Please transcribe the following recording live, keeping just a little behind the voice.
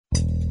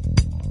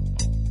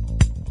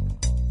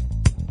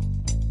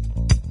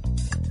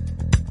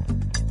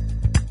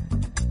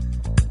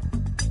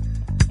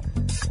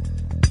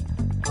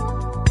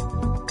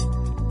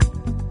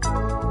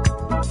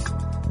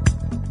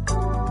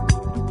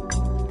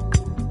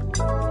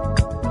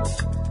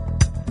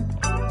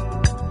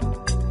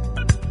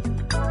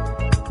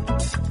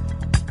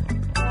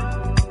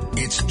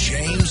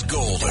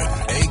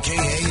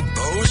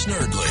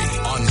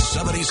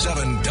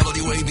77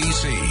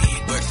 WABC,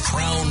 the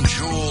crown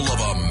jewel of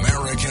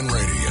American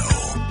radio.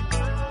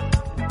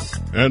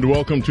 And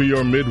welcome to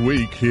your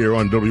midweek here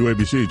on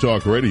WABC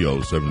Talk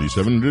Radio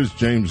 77. It is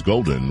James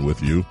Golden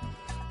with you.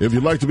 If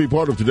you'd like to be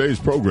part of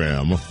today's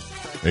program,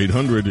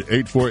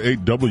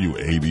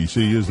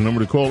 800-848-WABC is the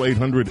number to call,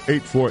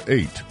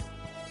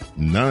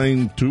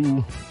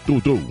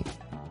 800-848-9222.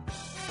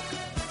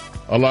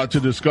 A lot to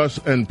discuss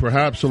and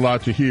perhaps a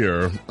lot to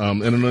hear.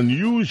 In an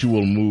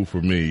unusual move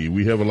for me,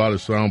 we have a lot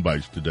of sound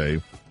bites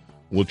today.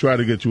 We'll try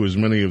to get to as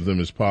many of them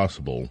as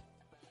possible.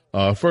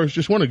 First,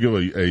 just want to give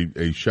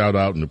a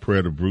shout-out and a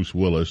prayer to Bruce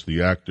Willis.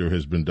 The actor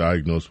has been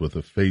diagnosed with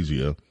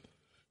aphasia.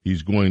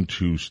 He's going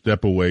to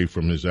step away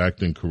from his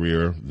acting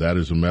career. That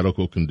is a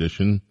medical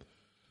condition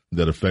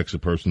that affects a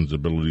person's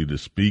ability to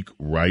speak,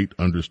 write,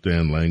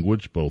 understand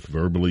language, both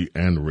verbally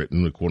and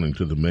written. According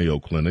to the Mayo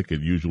Clinic,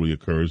 it usually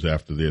occurs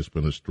after there's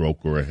been a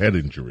stroke or a head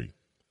injury.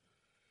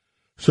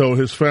 So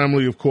his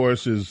family, of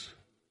course, is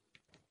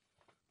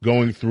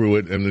going through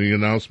it, and the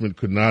announcement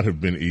could not have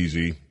been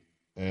easy.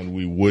 And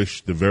we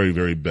wish the very,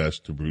 very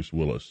best to Bruce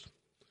Willis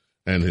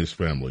and his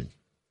family.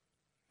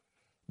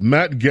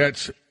 Matt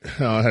Gaetz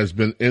has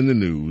been in the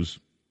news,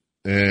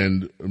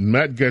 and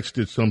Matt Gaetz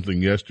did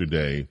something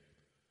yesterday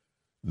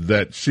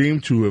that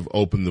seemed to have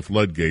opened the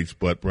floodgates,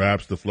 but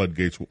perhaps the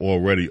floodgates were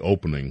already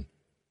opening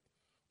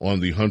on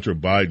the Hunter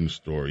Biden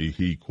story.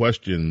 He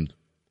questioned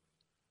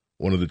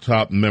one of the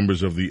top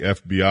members of the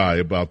FBI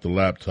about the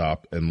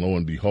laptop, and lo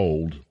and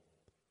behold,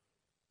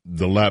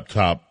 the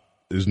laptop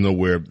is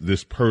nowhere.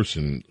 This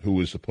person who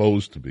is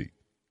supposed to be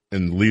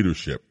in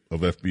leadership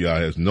of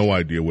FBI has no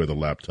idea where the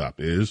laptop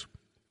is.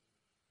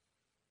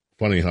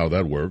 Funny how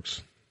that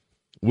works.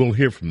 We'll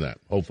hear from that,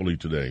 hopefully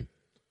today.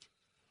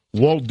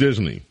 Walt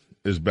Disney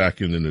is back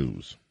in the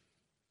news.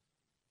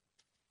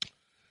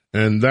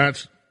 And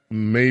that's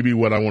maybe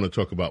what I want to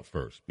talk about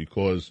first,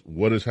 because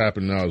what has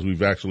happened now is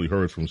we've actually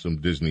heard from some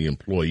Disney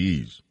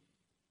employees.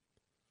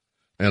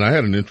 And I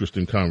had an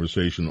interesting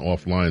conversation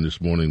offline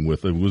this morning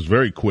with, it was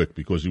very quick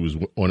because he was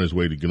on his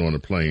way to get on a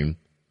plane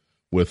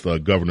with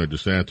Governor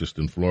DeSantis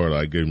in Florida.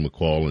 I gave him a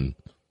call and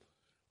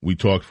we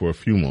talked for a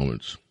few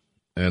moments.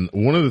 And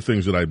one of the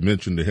things that I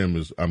mentioned to him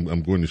is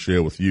I'm going to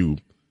share with you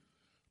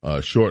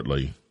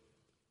shortly.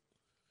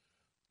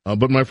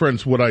 But my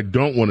friends, what I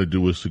don't want to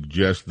do is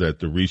suggest that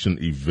the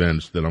recent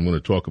events that I'm going to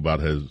talk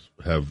about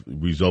have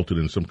resulted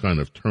in some kind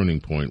of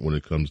turning point when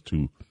it comes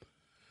to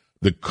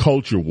the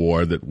culture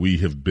war that we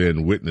have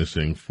been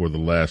witnessing for the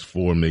last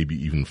 4, maybe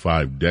even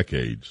 5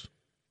 decades.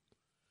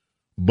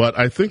 But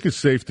I think it's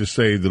safe to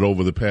say that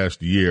over the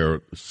past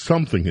year,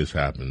 something has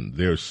happened.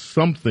 There's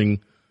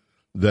something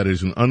that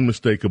is an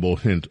unmistakable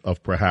hint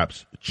of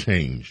perhaps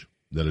change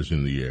that is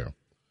in the air.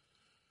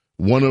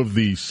 One of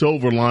the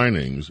silver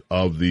linings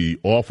of the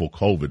awful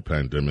COVID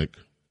pandemic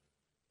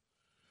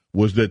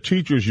was that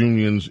teachers'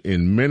 unions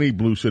in many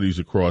blue cities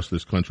across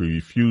this country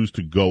refused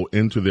to go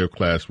into their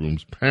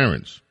classrooms.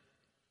 Parents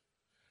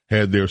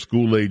had their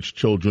school-aged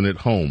children at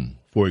home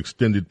for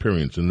extended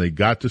periods, and they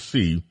got to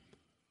see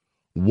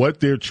what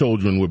their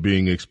children were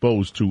being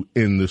exposed to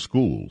in the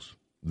schools.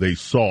 They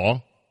saw,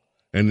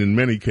 and in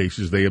many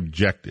cases, they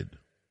objected.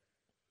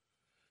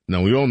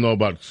 Now, we all know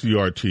about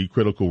CRT,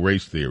 critical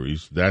race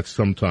theories. That's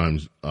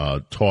sometimes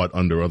taught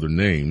under other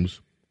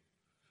names.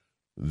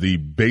 The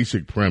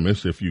basic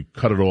premise, if you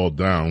cut it all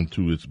down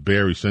to its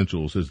bare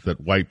essentials, is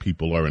that white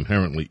people are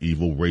inherently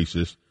evil,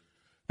 racist,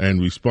 and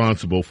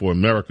responsible for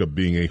America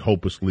being a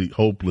hopelessly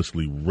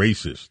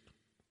racist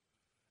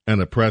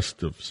and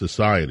oppressive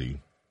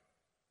society.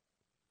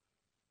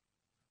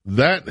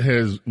 That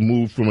has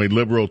moved from a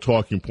liberal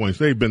talking point.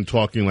 They've been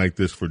talking like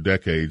this for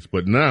decades,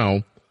 but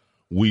now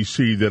we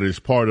see that it's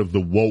part of the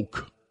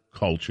woke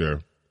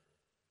culture,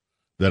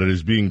 that it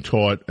is being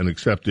taught and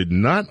accepted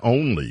not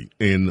only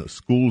in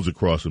schools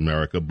across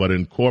America, but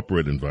in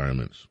corporate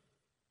environments.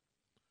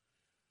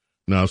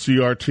 Now,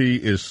 CRT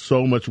is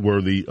so much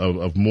worthy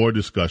of more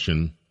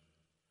discussion,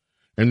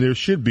 and there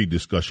should be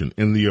discussion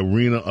in the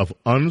arena of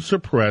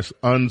unsuppressed,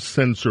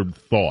 uncensored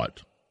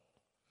thought,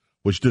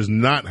 which does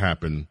not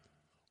happen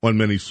on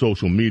many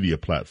social media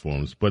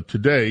platforms. But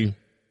today,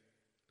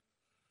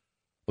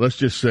 let's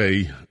just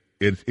say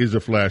it is a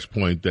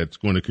flashpoint that's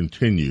going to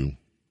continue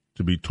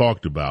to be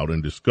talked about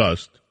and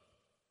discussed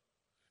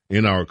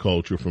in our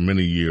culture for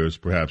many years,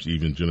 perhaps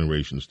even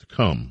generations to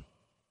come.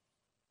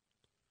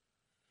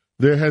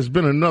 There has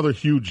been another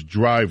huge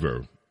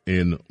driver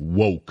in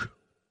woke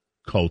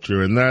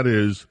culture, and that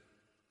is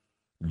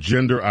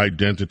gender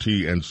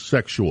identity and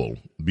sexual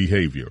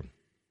behavior.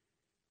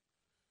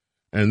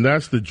 And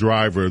that's the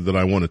driver that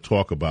I want to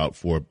talk about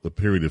for a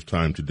period of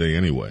time today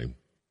anyway.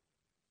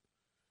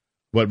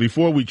 But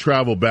before we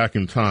travel back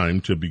in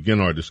time to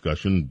begin our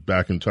discussion,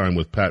 back in time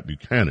with Pat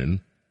Buchanan,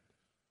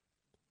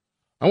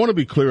 I want to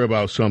be clear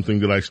about something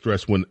that I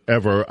stress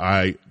whenever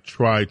I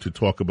try to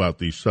talk about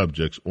these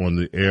subjects on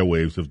the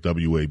airwaves of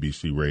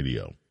WABC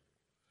radio.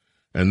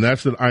 And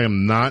that's that I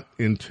am not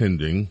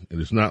intending, it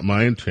is not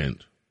my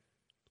intent,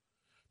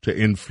 to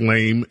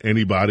inflame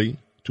anybody,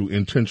 to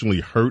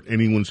intentionally hurt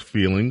anyone's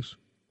feelings,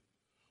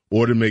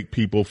 or to make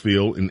people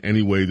feel in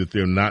any way that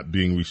they're not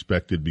being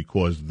respected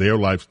because their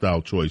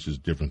lifestyle choice is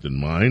different than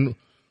mine,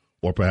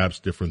 or perhaps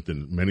different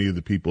than many of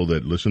the people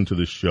that listen to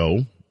this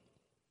show,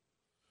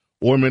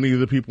 or many of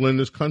the people in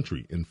this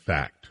country, in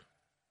fact.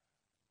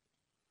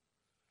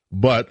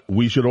 But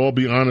we should all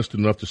be honest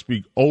enough to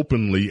speak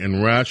openly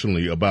and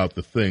rationally about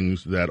the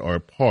things that are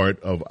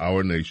part of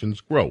our nation's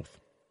growth.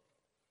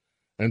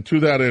 And to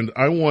that end,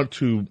 I want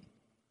to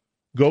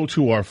go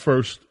to our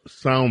first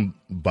sound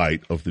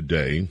bite of the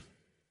day.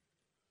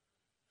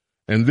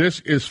 And this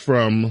is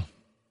from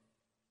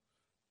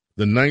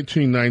the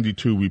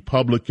 1992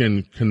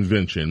 Republican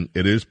Convention.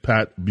 It is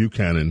Pat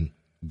Buchanan.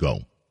 Go.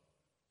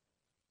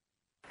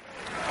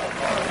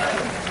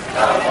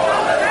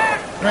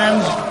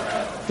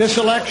 Friends, this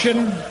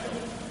election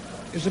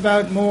is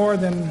about more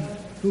than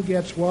who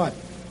gets what.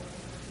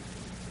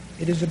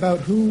 It is about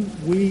who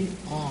we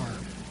are.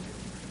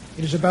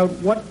 It is about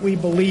what we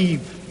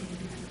believe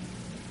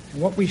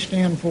and what we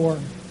stand for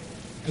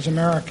as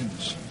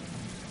Americans.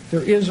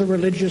 There is a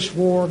religious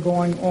war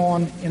going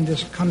on in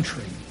this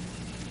country.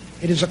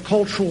 It is a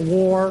cultural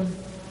war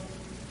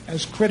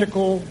as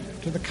critical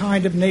to the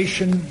kind of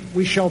nation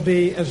we shall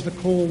be as the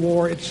Cold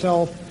War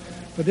itself.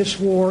 For this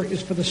war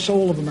is for the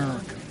soul of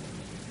America.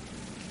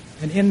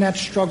 And in that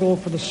struggle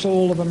for the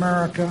soul of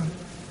America,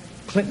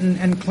 Clinton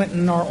and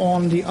Clinton are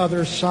on the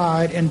other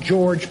side, and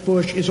George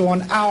Bush is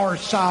on our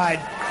side.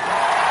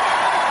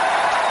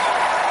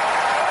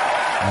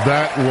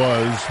 That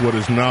was what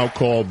is now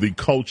called the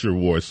culture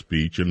war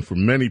speech, and for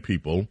many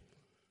people,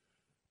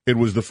 it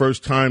was the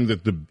first time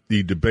that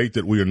the debate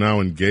that we are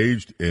now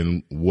engaged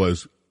in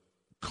was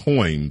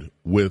coined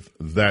with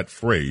that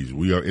phrase.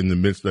 We are in the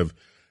midst of,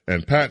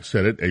 and Pat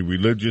said it, a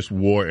religious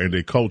war and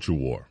a culture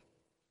war.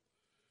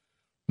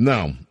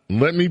 Now,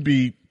 let me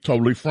be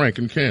totally frank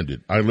and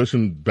candid. I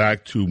listened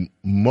back to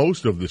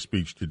most of the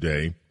speech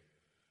today,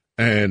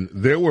 and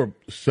there were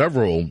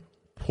several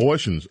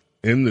portions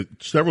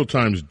several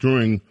times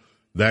during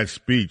that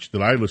speech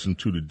that I listened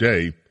to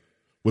today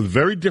with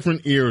very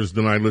different ears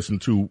than I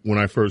listened to when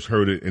I first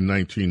heard it in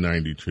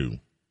 1992.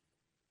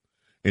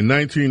 In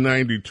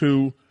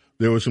 1992,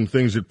 there were some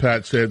things that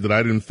Pat said that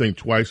I didn't think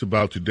twice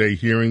about today,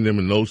 hearing them,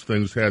 and those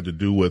things had to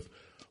do with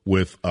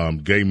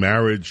gay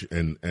marriage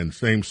and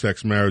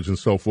same-sex marriage and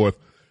so forth.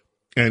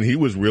 And he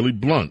was really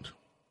blunt.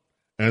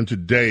 And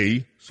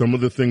today, some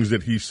of the things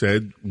that he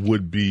said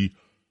would be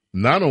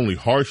not only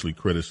harshly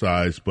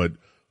criticized, but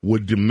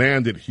would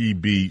demand that he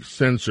be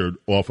censored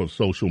off of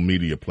social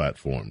media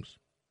platforms.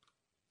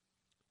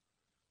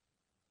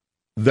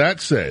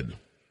 That said,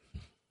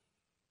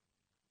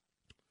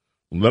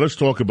 let us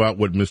talk about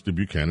what Mr.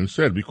 Buchanan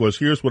said, because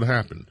here's what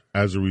happened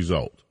as a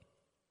result.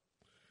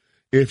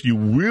 If you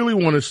really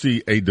want to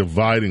see a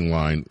dividing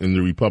line in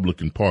the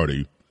Republican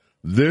Party,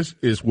 this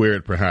is where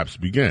it perhaps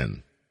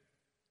began.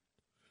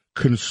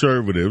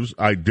 Conservatives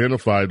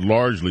identified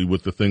largely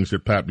with the things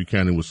that Pat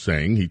Buchanan was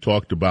saying. He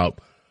talked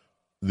about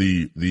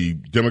the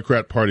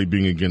Democrat Party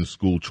being against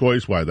school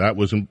choice, why that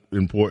was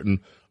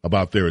important,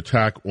 about their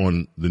attack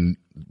on the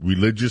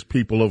religious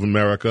people of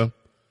America.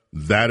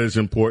 That is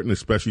important,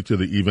 especially to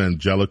the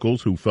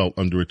evangelicals who felt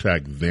under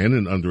attack then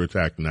and under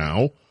attack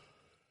now.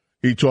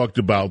 He talked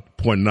about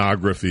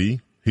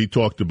pornography. He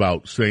talked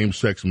about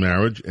same-sex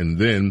marriage, and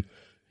then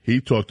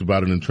he talked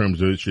about it in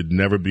terms of it should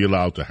never be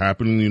allowed to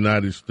happen in the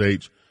United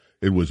States.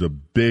 It was a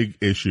big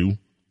issue.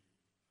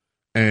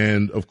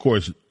 And, of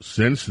course,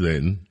 since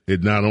then,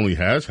 it not only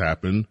has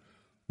happened,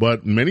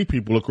 but many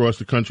people across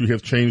the country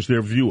have changed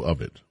their view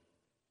of it.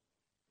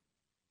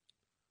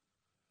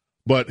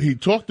 But he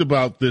talked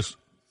about this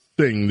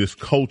thing, this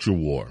culture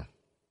war.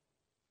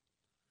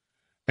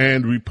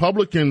 And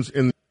Republicans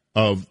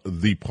of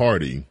the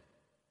party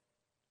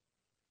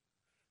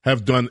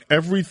have done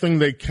everything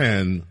they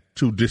can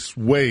to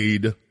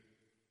dissuade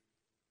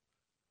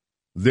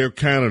their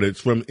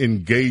candidates from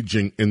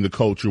engaging in the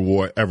culture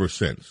war ever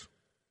since.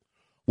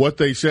 What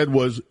they said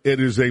was, it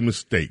is a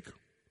mistake.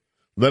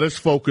 Let us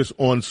focus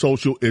on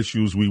social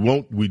issues. We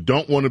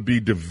don't want to be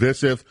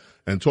divisive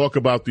and talk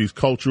about these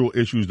cultural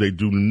issues. They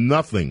do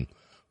nothing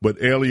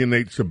but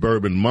alienate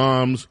suburban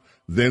moms.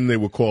 Then they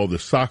were called the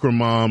soccer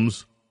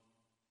moms.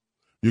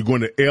 You're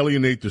going to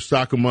alienate the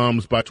soccer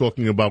moms by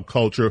talking about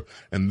culture.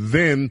 And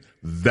then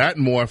that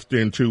morphed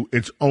into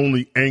it's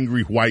only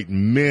angry white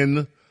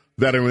men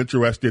that are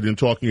interested in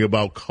talking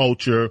about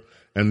culture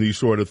and these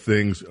sort of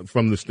things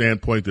from the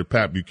standpoint that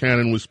Pat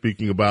Buchanan was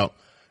speaking about.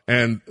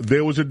 And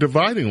there was a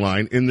dividing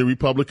line in the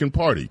Republican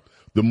Party.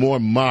 The more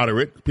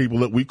moderate people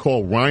that we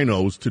call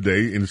rhinos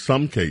today, in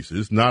some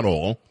cases, not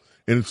all,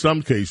 in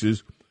some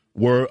cases,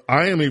 were,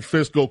 I am a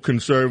fiscal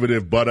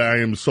conservative, but I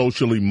am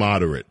socially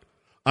moderate.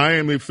 I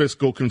am a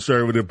fiscal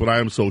conservative, but I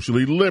am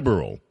socially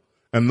liberal.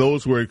 And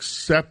those were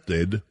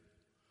accepted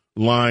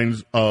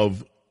lines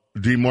of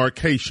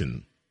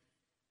demarcation.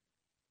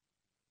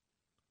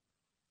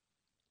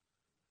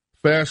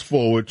 Fast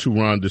forward to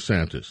Ron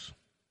DeSantis.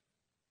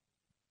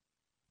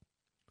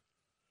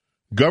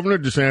 Governor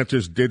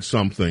DeSantis did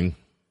something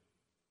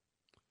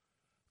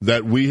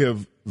that we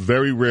have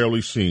very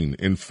rarely seen.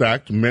 In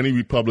fact, many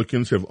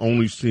Republicans have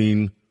only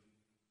seen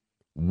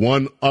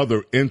one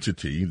other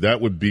entity,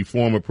 that would be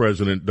former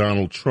President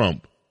Donald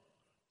Trump,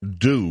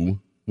 do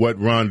what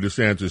Ron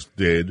DeSantis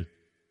did,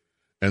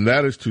 and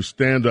that is to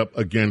stand up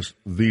against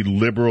the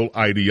liberal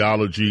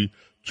ideology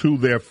to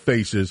their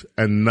faces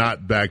and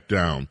not back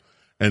down.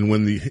 And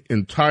when the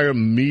entire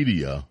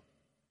media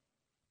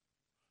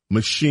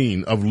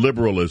machine of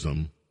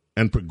liberalism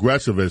and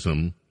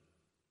progressivism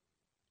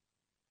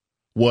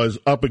was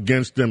up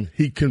against him,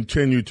 he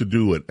continued to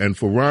do it. And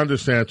for Ron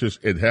DeSantis,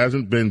 it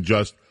hasn't been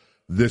just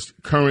this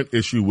current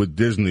issue with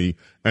Disney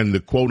and the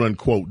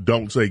quote-unquote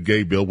don't say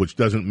gay bill, which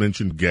doesn't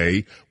mention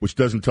gay, which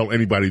doesn't tell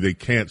anybody they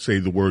can't say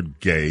the word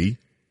gay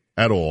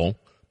at all.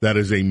 That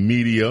is a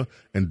media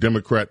and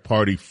Democrat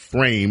Party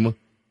frame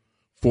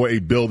for a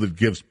bill that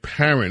gives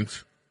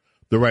parents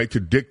the right to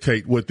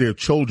dictate what their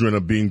children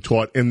are being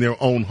taught in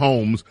their own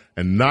homes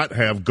and not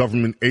have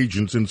government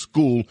agents in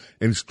school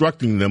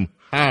instructing them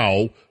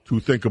how to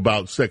think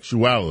about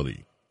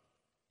sexuality.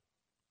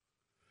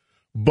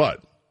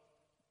 But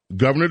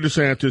Governor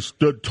DeSantis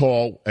stood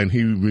tall, and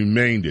he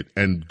remained it.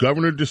 And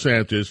Governor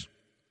DeSantis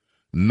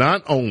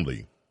not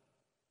only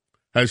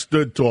has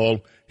stood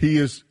tall, he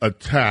is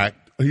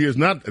attacked. He is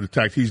not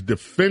attacked. He's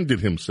defended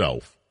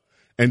himself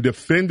and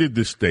defended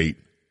the state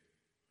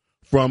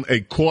from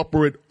a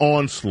corporate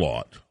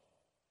onslaught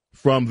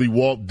from the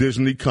Walt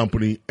Disney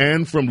Company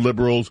and from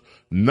liberals,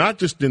 not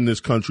just in this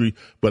country,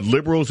 but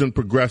liberals and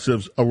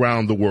progressives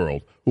around the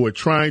world who are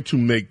trying to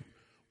make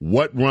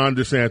what Ron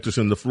DeSantis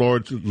and the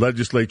Florida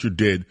legislature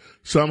did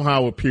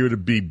somehow appear to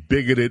be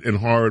bigoted and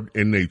hard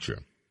in nature.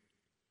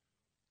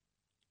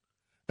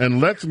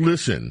 And let's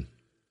listen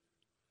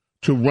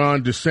to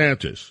Ron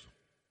DeSantis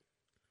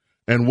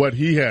and what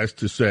he has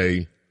to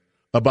say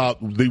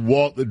about the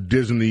Walt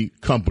Disney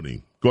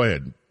Company. Go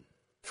ahead.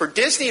 For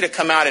Disney to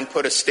come out and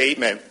put a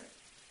statement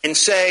and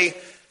say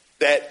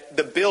that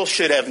the bill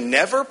should have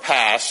never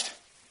passed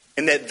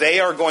and that they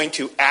are going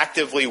to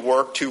actively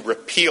work to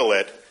repeal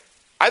it,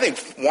 I think,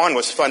 one,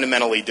 was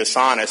fundamentally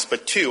dishonest,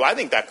 but two, I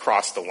think that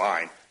crossed the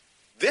line.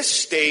 This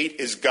state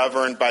is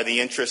governed by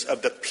the interests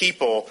of the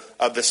people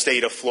of the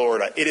state of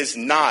Florida. It is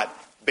not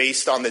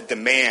based on the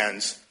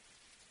demands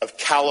of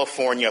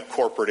California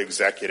corporate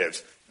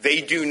executives.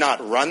 They do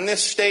not run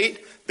this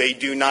state. They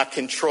do not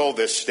control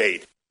this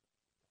state.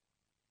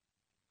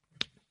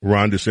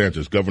 Ron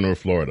DeSantis, governor of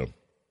Florida.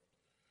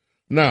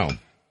 Now,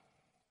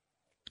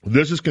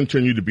 this has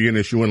continued to be an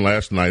issue, and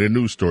last night a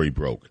news story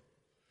broke.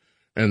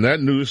 And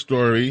that news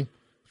story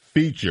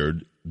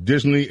featured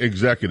Disney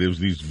executives,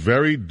 these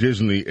very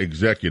Disney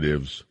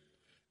executives,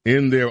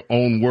 in their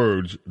own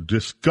words,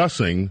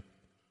 discussing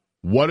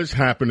what is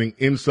happening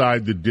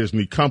inside the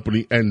Disney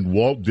company and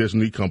Walt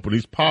Disney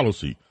Company's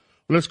policy.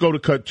 Let's go to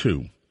cut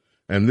 2.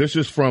 And this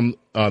is from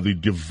the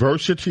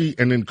diversity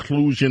and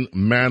inclusion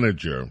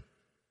manager,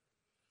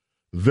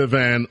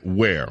 Vivian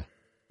Ware.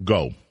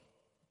 Go.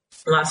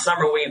 Last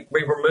summer, we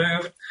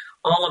removed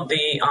all of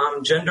the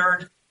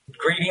gendered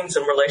greetings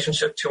in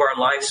relationship to our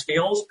live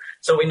spiels.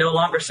 So we no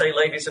longer say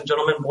ladies and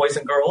gentlemen, boys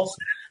and girls.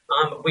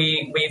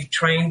 We've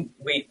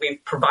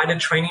provided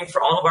training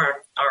for all of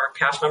our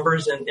cast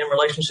members in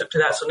relationship to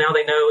that. So now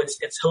they know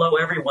it's hello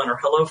everyone or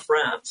hello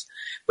friends.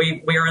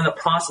 We are in the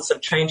process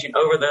of changing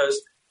over those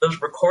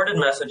recorded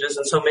messages.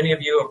 And so many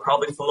of you are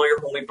probably familiar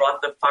when we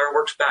brought the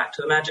fireworks back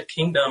to the Magic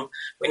Kingdom.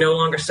 We no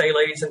longer say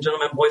ladies and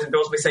gentlemen, boys and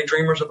girls. We say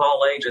dreamers of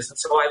all ages. And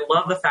so I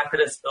love the fact that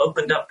it's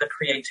opened up the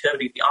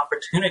creativity, the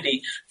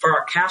opportunity for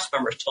our cast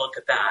members to look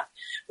at that.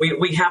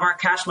 We have our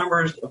cast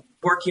members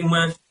working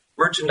with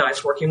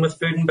merchandise, working with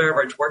food and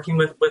beverage, working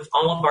with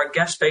all of our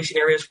guest-facing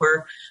areas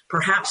where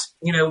perhaps,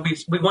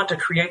 we want to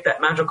create that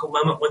magical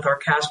moment with our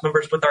cast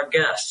members, with our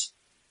guests.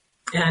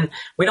 And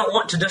we don't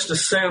want to just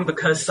assume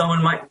because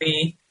someone might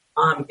be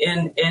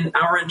in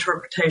our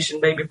interpretation,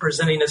 maybe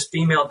presenting as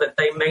female, that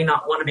they may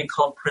not want to be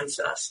called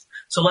princess.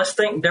 So let's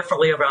think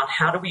differently about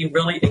how do we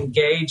really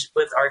engage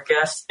with our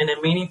guests in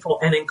a meaningful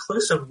and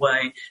inclusive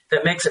way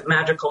that makes it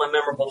magical and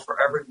memorable for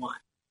everyone.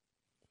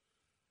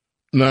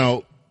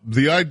 Now,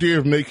 the idea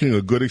of making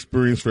a good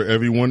experience for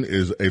everyone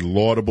is a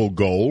laudable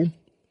goal.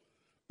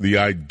 The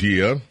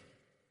idea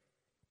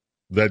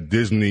that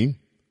Disney,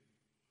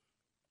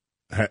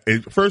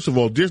 first of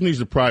all,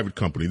 Disney's a private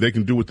company. They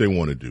can do what they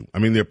want to do. I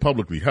mean, they're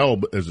publicly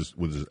held as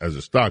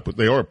a stock, but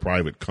they are a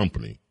private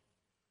company.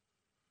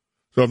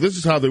 So if this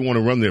is how they want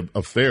to run their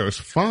affairs,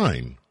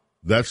 fine.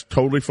 That's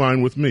totally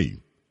fine with me.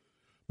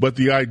 But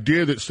the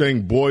idea that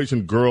saying boys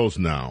and girls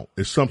now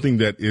is something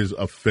that is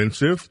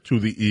offensive to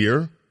the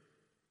ear,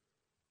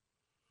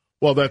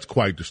 well, that's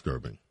quite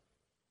disturbing.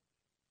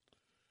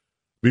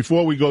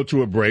 Before we go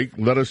to a break,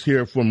 let us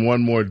hear from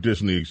one more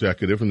Disney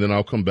executive, and then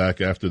I'll come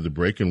back after the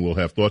break and we'll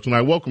have thoughts. And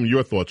I welcome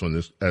your thoughts on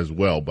this as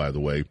well, by the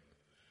way.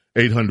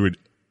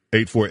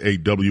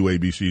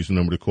 800-848-WABC is the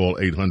number to call,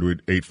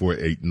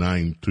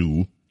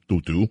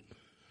 800-848-9222.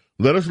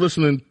 Let us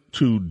listen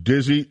to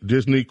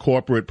Disney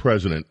corporate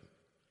president,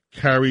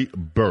 Carrie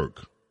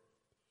Burke.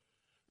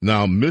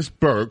 Now, Ms.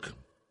 Burke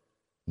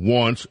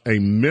wants a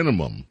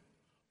minimum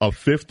of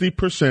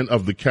 50%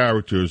 of the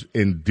characters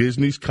in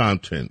Disney's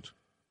content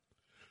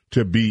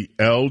to be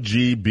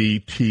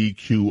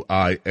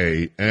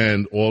LGBTQIA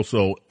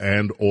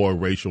and or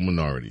racial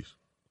minorities?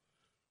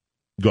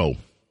 Go.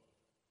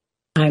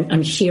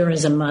 I'm here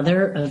as a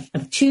mother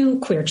of two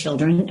queer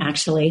children,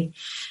 actually,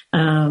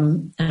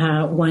 one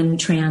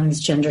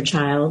transgender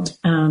child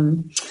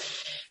and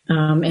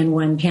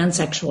one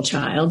pansexual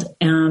child,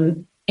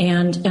 and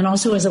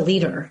also as a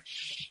leader.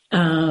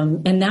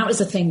 And that was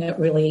the thing that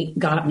really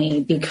got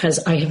me, because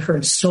I have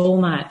heard so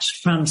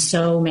much from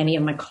so many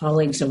of my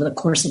colleagues over the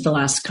course of the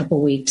last couple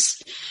of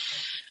weeks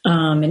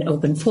in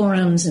open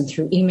forums and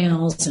through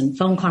emails and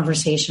phone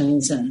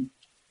conversations. And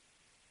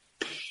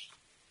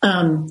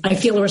I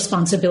feel a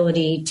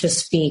responsibility to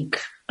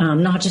speak,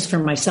 not just for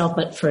myself,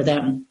 but for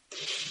them,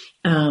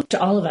 to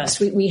all of us.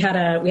 We had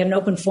an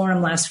open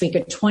forum last week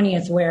at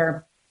 20th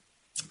where,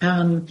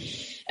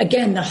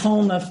 again, the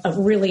home of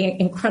really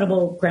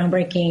incredible,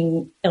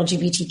 groundbreaking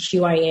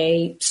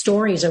LGBTQIA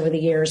stories over the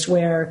years,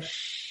 where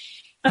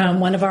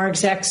one of our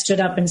execs stood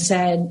up and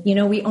said,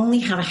 we only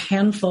have a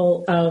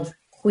handful of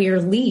queer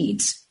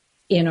leads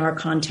in our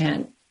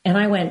content. And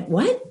I went,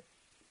 what?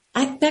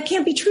 That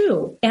can't be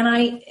true. And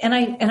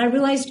I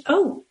realized,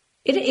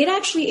 it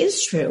actually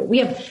is true. We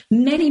have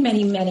many,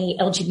 many, many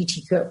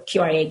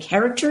LGBTQIA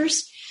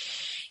characters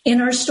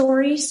in our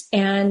stories,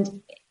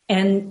 and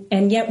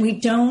yet we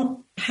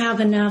don't have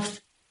enough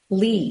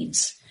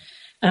leads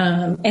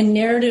and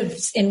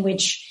narratives in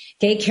which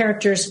gay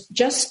characters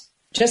just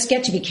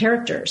get to be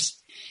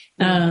characters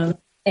and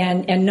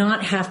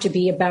not have to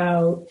be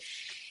about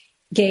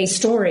gay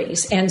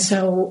stories. And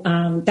so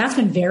that's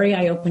been very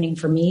eye-opening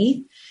for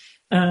me.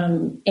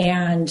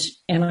 And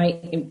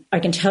I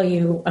can tell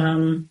you,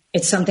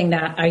 it's something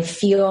that I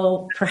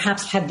feel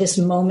perhaps had this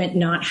moment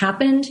not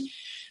happened,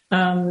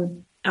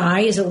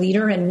 I as a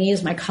leader and me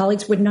as my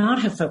colleagues would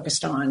not have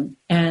focused on.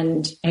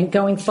 And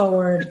going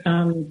forward,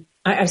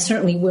 I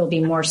certainly will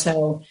be more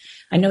so.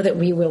 I know that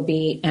we will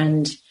be.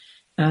 And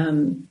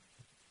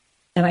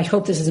I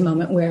hope this is a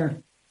moment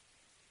where,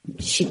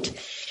 the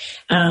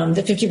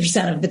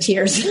 50% of the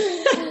tears,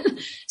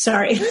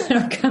 sorry,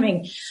 are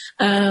coming.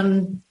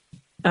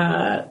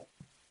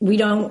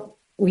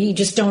 We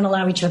just don't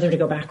allow each other to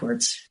go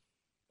backwards.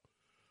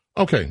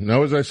 Okay.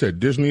 Now, as I said,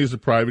 Disney is a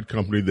private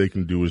company. They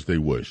can do as they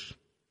wish.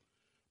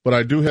 But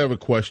I do have a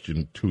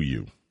question to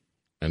you.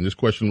 And this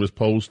question was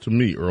posed to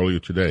me earlier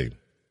today.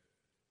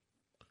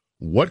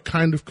 What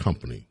kind of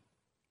company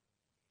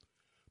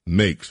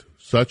makes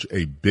such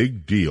a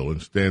big deal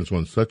and stands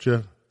on such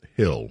a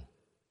hill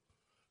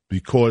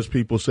because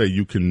people say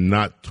you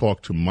cannot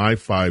talk to my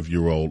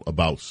 5-year-old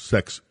about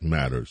sex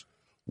matters?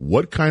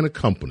 What kind of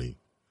company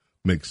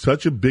makes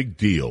such a big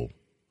deal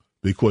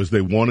because they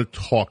want to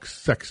talk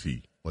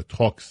sexy or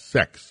talk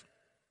sex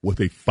with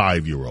a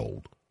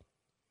 5-year-old?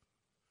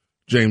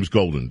 James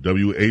Golden,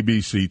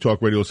 WABC,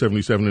 Talk Radio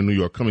 77 in New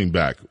York, coming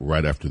back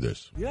right after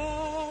this.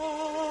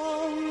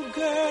 Young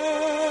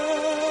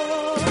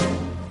girl,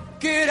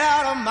 get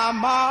out of my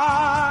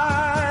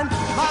mind.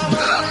 My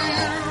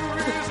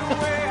love is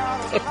way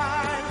out of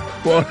line.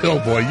 Boy, oh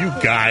boy, you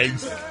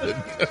guys.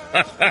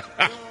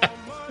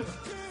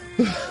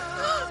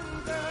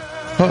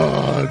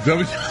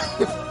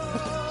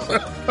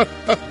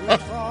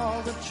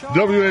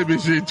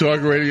 WABC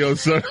Talk Radio.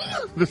 So,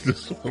 this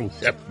is what we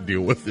have to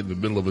deal with in the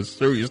middle of a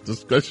serious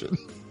discussion.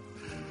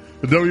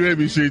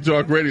 WABC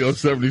Talk Radio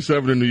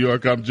 77 in New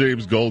York. I'm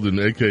James Golden,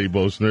 a.k.a.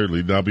 Bo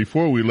Snerdley. Now,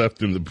 before we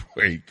left in the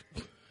break,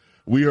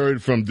 we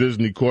heard from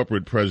Disney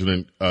corporate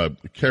president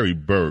Kerry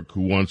Burke,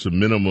 who wants a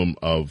minimum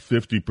of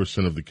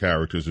 50% of the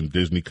characters in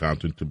Disney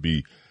content to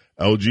be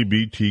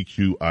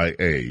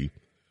LGBTQIA,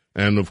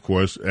 and, of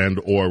course,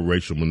 and or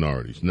racial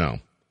minorities.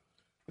 Now,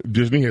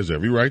 Disney has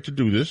every right to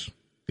do this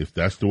if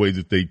that's the way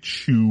that they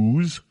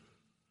choose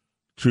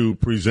to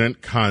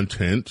present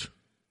content,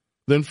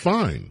 then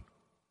fine.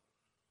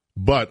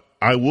 But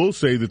I will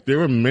say that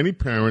there are many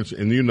parents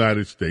in the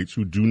United States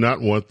who do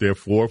not want their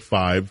 4 or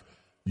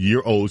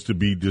 5-year-olds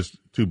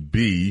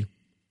to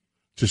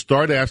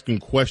start asking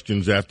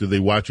questions after they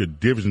watch a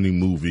Disney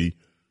movie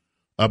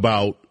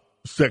about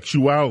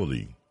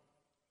sexuality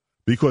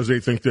because they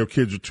think their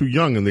kids are too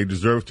young and they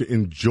deserve to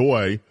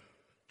enjoy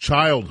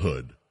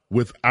childhood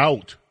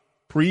without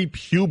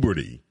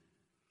pre-puberty,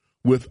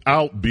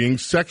 without being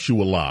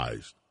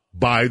sexualized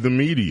by the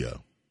media.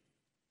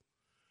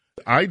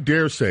 I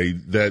dare say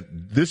that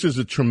this is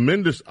a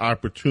tremendous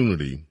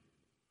opportunity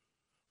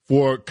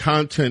for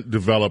content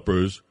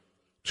developers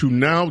to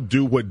now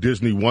do what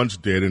Disney once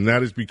did, and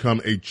that is become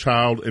a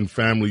child and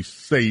family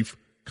safe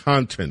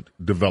content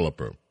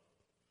developer.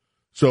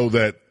 So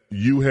that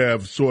you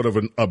have sort of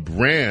a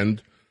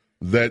brand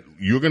that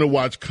you're going to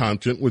watch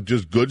content with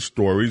just good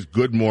stories,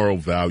 good moral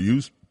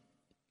values,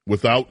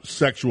 without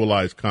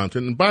sexualized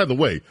content. And by the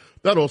way,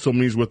 that also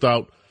means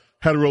without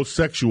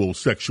heterosexual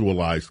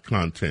sexualized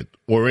content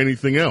or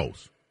anything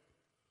else.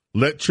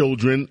 Let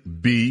children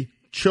be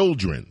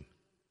children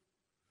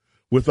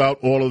without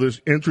all of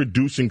this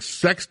introducing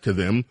sex to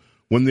them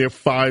when they're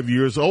 5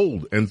 years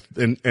old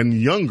and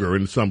younger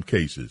in some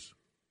cases.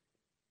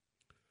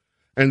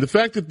 And the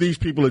fact that these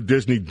people at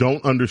Disney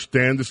don't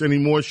understand this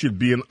anymore should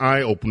be an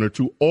eye-opener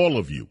to all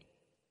of you.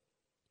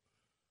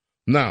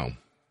 Now,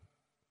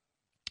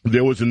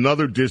 there was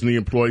another Disney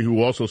employee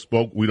who also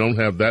spoke. We don't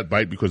have that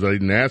bite because I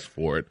didn't ask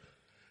for it.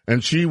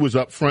 And she was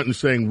up front and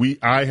saying,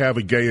 I have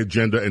a gay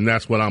agenda, and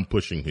that's what I'm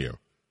pushing here.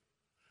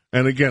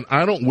 And again,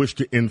 I don't wish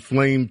to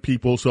inflame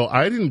people, so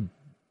I didn't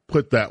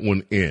put that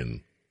one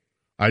in.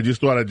 I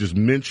just thought I'd just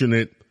mention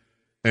it,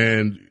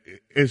 and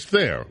it's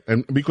there.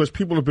 And because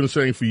people have been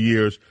saying for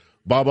years,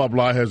 blah, blah,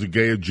 blah has a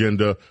gay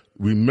agenda.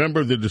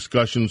 Remember the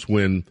discussions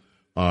when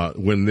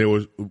there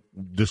was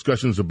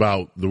discussions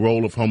about the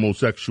role of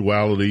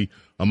homosexuality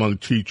among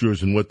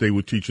teachers and what they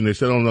would teach. And they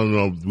said, oh,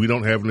 no, we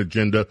don't have an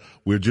agenda.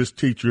 We're just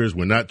teachers.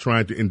 We're not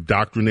trying to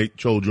indoctrinate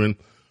children.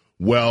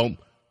 Well,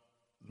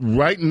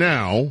 right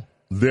now,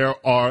 there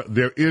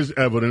is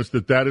evidence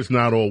that is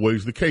not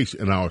always the case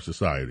in our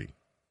society.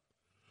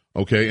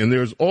 Okay, and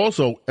there's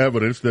also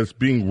evidence that's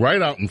being right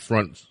out in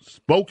front,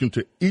 spoken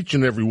to each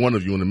and every one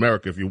of you in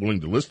America, if you're willing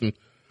to listen,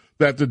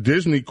 that the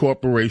Disney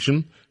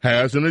Corporation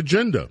has an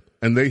agenda,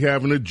 and they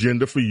have an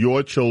agenda for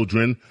your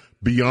children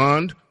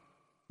beyond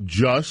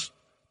just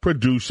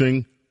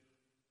producing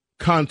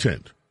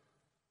content.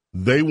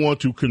 They want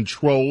to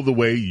control the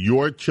way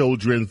your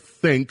children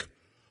think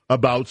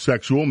about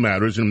sexual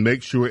matters and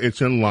make sure it's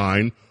in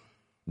line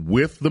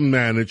with the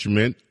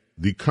management,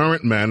 the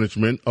current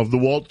management of the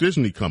Walt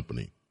Disney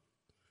Company.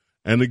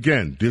 And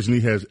again,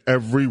 Disney has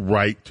every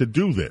right to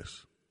do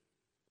this.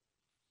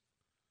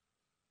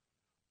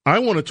 I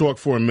want to talk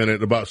for a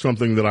minute about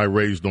something that I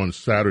raised on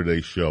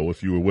Saturday's show,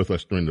 if you were with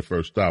us during the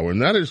first hour,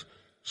 and that is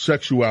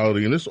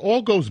sexuality. And this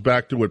all goes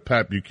back to what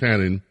Pat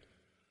Buchanan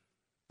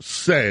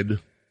said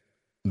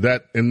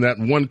that in that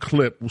one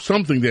clip,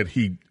 something that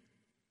he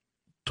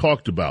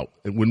talked about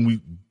when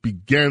we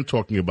began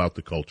talking about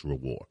the culture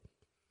of war.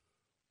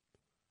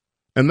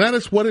 And that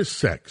is, what is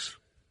sex?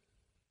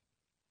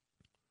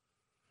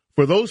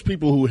 For those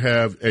people who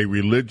have a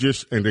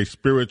religious and a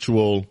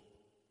spiritual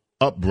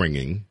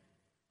upbringing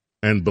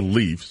and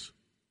beliefs,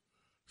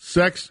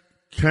 sex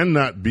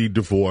cannot be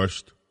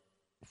divorced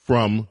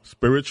from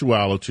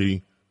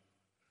spirituality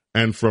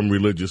and from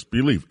religious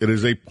belief. It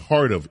is a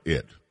part of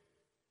it.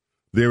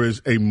 There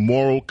is a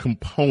moral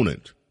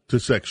component to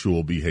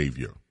sexual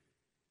behavior.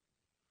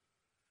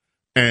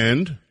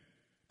 And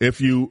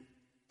if you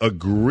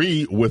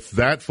agree with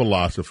that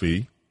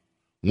philosophy,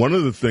 one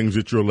of the things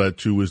that you're led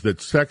to is that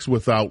sex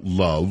without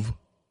love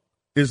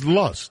is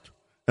lust.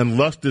 And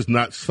lust is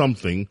not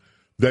something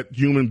that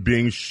human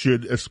beings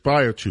should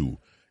aspire to.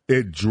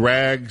 It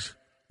drags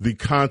the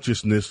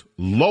consciousness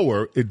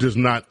lower. It does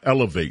not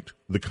elevate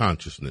the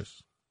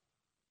consciousness.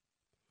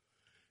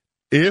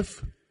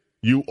 If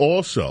you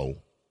also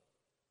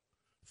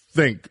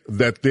think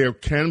that there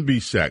can be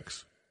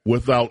sex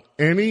without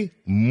any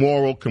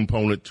moral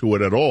component to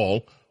it at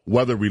all,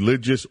 whether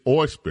religious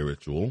or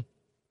spiritual,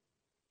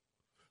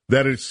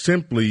 that it's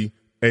simply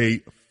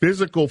a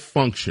physical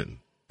function,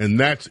 and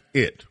that's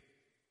it,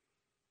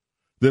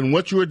 then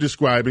what you are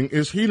describing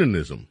is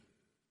hedonism.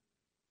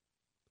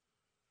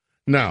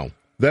 Now,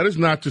 that is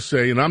not to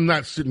say, and I'm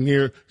not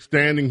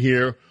standing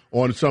here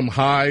on some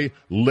high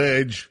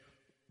ledge,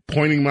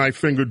 pointing my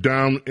finger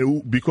down,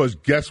 because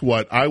guess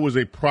what? I was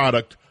a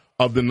product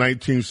of the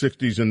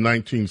 1960s and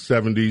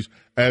 1970s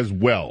as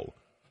well.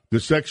 The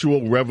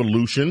sexual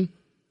revolution,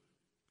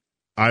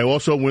 I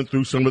also went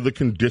through some of the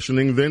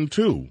conditioning then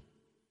too,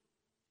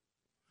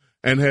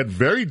 and had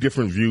very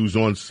different views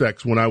on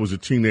sex when I was a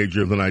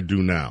teenager than I do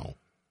now,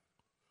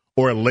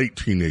 or a late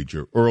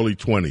teenager, early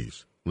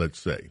 20s, let's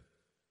say.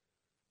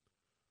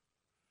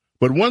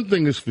 But one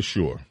thing is for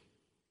sure,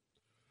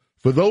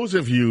 for those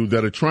of you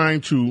that are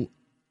trying to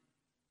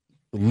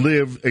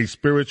live a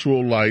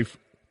spiritual life,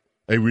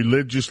 a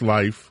religious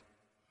life,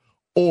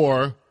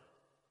 or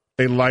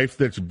a life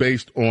that's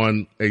based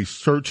on a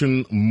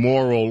certain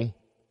moral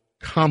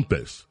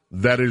compass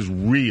that is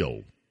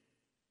real,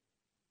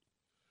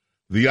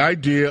 the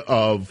idea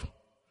of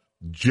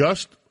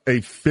just a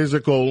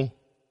physical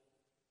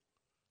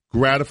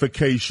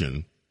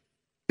gratification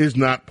is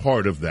not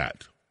part of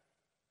that.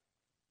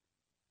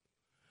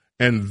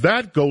 And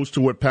that goes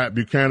to what Pat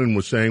Buchanan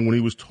was saying when he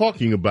was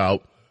talking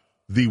about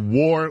the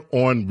war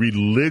on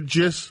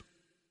religious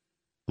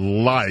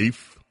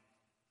life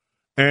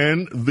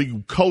and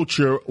the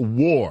culture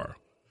war.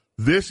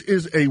 This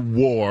is a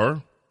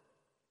war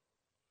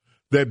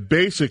that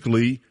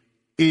basically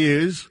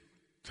is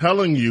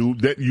telling you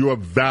that your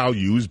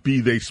values,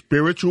 be they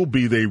spiritual,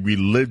 be they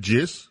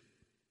religious,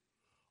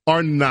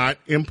 are not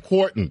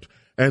important.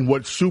 And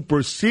what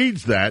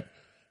supersedes that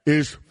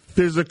is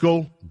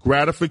physical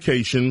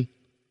gratification,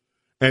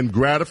 and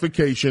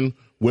gratification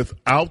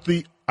without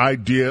the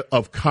idea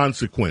of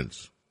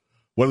consequence,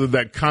 whether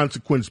that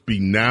consequence be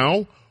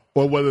now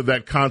or whether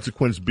that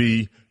consequence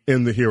be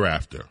in the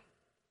hereafter.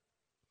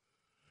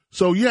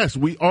 So yes,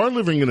 we are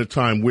living in a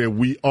time where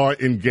we are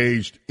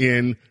engaged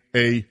in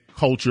a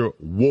culture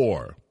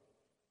war.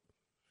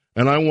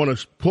 And I want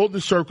to pull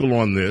the circle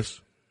on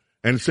this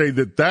and say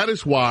that that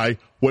is why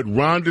what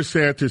Ron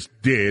DeSantis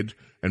did,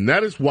 and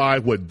that is why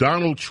what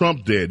Donald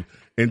Trump did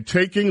in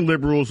taking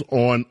liberals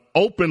on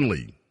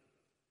openly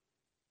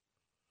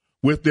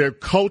with their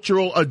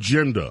cultural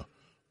agenda,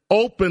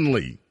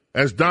 openly,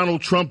 as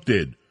Donald Trump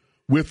did,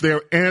 with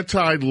their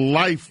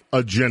anti-life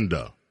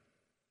agenda,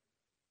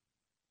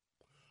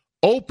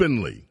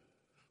 openly,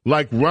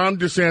 like Ron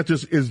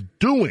DeSantis is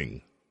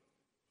doing,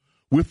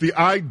 with the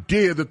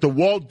idea that the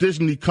Walt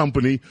Disney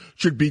Company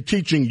should be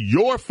teaching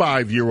your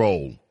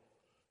 5-year-old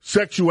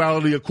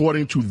sexuality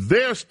according to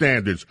their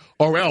standards,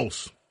 or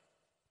else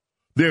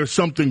there's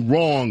something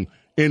wrong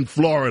in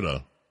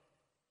Florida.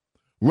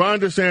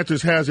 Ron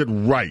DeSantis has it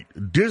right.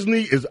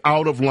 Disney is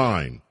out of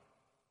line.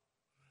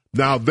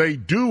 Now, they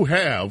do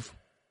have,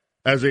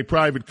 as a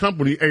private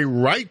company, a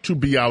right to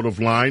be out of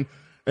line.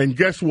 And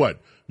guess what?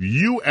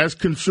 You, as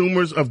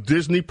consumers of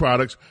Disney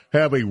products,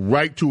 have a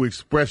right to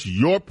express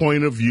your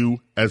point of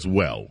view as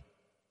well.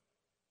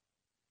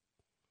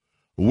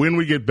 When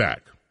we get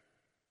back,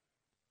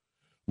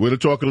 we're going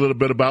to talk a little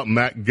bit about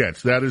Matt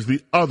Gaetz. That is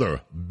the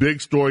other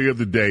big story of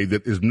the day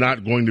that is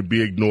not going to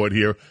be ignored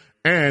here.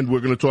 And we're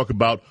going to talk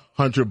about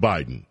Hunter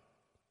Biden.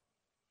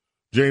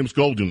 James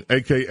Golden,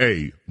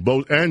 a.k.a.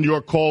 Bo, and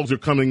your calls are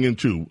coming in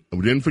too.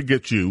 We didn't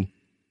forget you.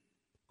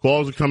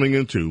 Calls are coming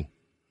in too.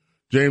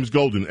 James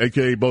Golden,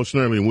 a.k.a. Bo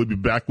Snerdley, and we'll be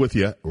back with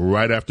you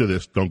right after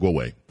this. Don't go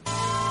away.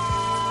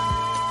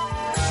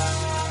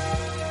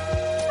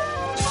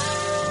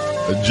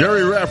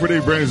 Jerry Rafferty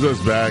brings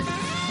us back.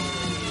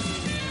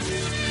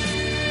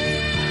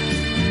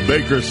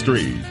 Baker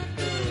Street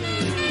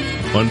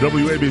on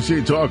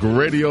WABC Talk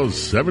Radio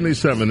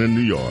 77 in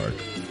New York.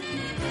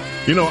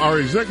 You know, our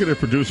executive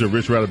producer,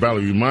 Rich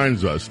Radabali,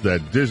 reminds us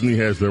that Disney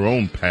has their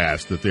own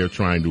past that they're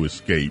trying to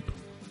escape.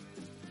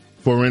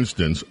 For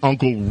instance,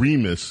 Uncle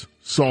Remus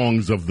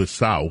Songs of the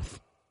South,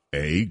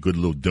 good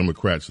little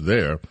Democrats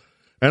there.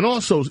 And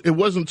also, it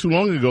wasn't too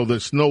long ago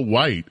that Snow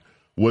White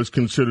was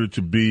considered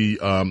to be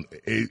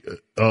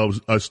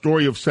a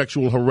story of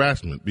sexual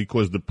harassment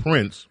because the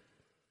prince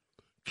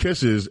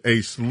kisses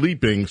a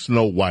sleeping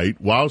Snow White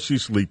while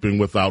she's sleeping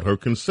without her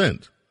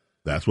consent.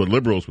 That's what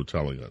liberals were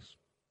telling us.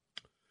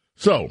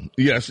 So,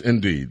 yes,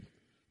 indeed.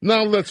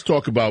 Now let's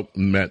talk about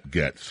Matt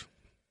Gaetz.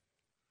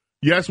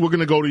 Yes, we're going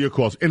to go to your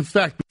calls. In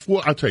fact,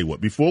 I'll tell you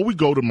what, before we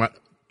go to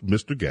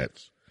Mr.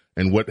 Gaetz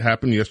and what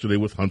happened yesterday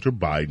with Hunter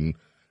Biden,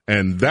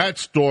 and that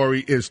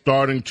story is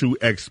starting to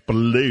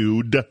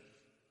explode.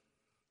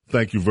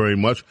 Thank you very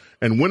much.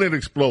 And when it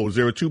explodes,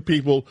 there are two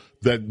people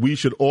that we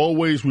should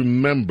always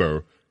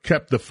remember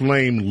kept the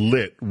flame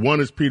lit. One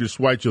is Peter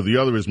Schweizer. The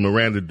other is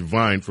Miranda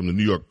Devine from the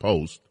New York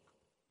Post.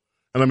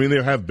 And I mean,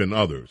 there have been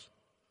others.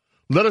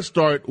 Let us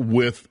start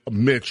with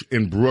Mitch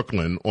in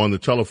Brooklyn on the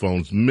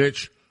telephones.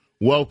 Mitch,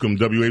 welcome.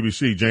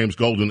 WABC, James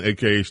Golden,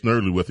 a.k.a.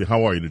 Snerdley with you.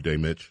 How are you today,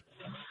 Mitch?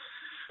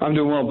 I'm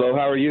doing well, Bo.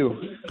 How are you?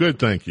 Good,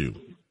 thank you.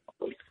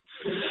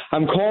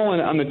 I'm calling.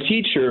 I'm a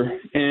teacher,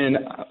 and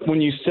when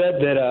you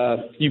said that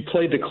you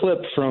played the clip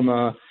from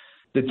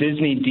the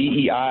Disney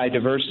DEI,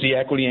 Diversity,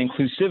 Equity, and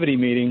Inclusivity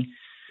meeting,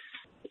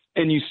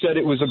 and you said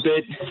it was a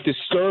bit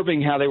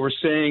disturbing how they were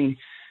saying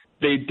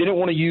they didn't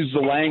want to use the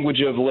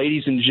language of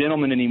ladies and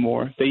gentlemen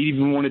anymore. They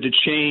even wanted to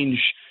change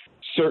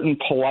certain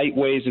polite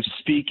ways of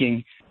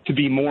speaking to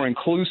be more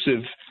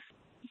inclusive.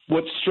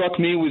 What struck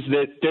me was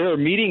that there are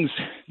meetings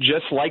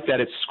just like that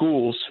at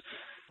schools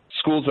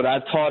that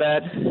I've taught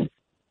at,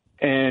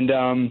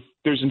 and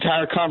there's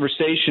entire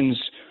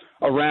conversations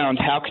around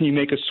how can you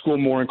make a school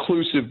more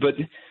inclusive, but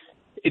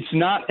it's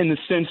not in the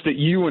sense that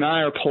you and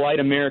I are polite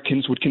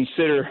Americans would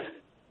consider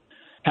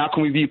how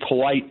can we be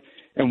polite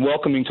and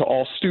welcoming to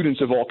all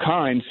students of all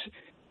kinds.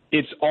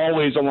 It's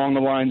always along the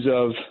lines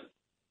of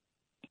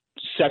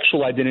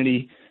sexual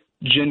identity,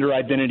 gender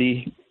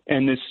identity,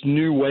 and this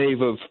new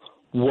wave of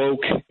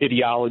woke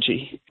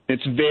ideology.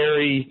 It's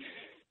very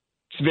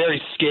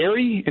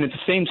scary, and at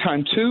the same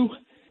time, too,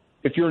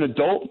 if you're an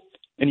adult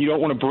and you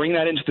don't want to bring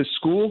that into the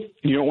school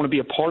and you don't want to be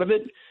a part of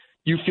it,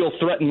 you feel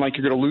threatened like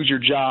you're going to lose your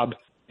job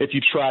if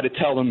you try to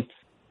tell them,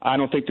 I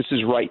don't think this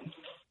is right.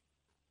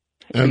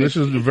 And this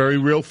is a very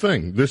real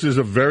thing. This is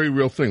a very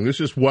real thing. This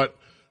is what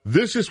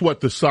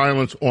the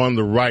silence on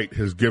the right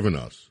has given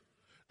us.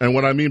 And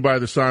what I mean by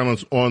the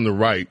silence on the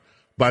right,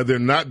 by there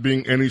not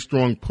being any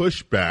strong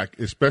pushback,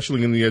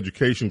 especially in the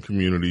education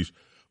communities.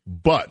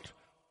 But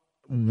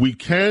we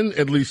can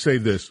at least say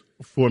this.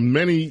 For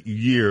many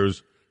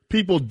years,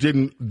 people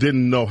didn't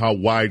know how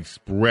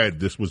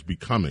widespread this was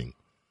becoming.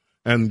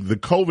 And the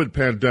COVID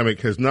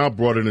pandemic has now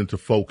brought it into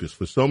focus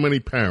for so many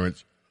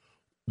parents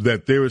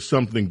that there is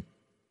something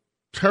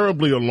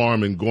terribly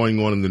alarming going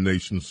on in the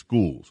nation's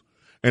schools.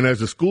 And as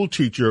a school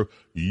teacher,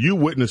 you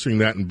witnessing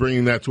that and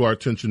bringing that to our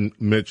attention,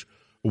 Mitch,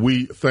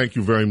 we thank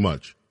you very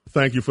much.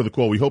 Thank you for the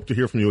call. We hope to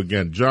hear from you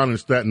again. John in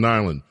Staten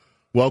Island,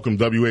 welcome,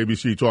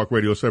 WABC Talk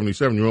Radio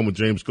 77. You're on with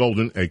James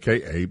Golden,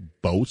 a.k.a.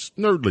 Bo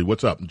Snerdley.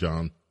 What's up,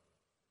 John?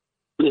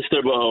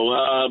 Mr.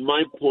 Bo,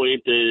 my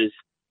point is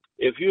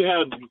if you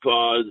have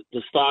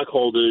the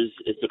stockholders,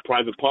 it's the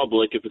private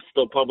public, if it's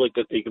still public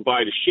that they can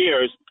buy the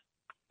shares,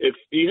 if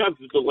you have,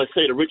 let's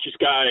say, the richest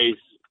guys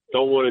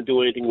don't want to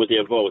do anything with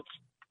their votes,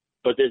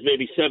 but there's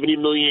maybe 70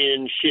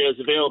 million shares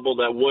available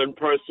that one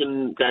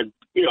person that,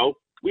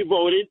 we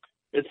voted,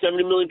 and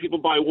 70 million people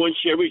buy one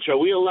share each. Are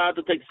we allowed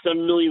to take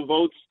 7 million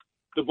votes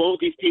to vote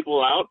these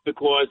people out?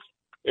 Because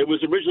it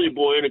was originally a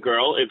boy and a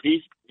girl. If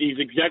these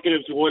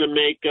executives want to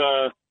make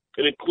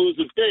an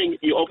inclusive thing,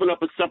 you open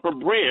up a separate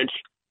branch,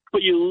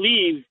 but you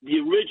leave the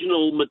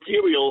original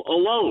material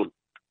alone.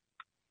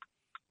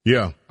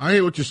 Yeah, I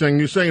hear what you're saying.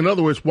 You're saying, in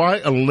other words, why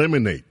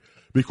eliminate?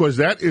 Because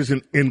that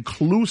isn't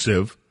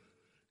inclusive.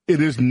 It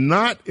is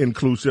not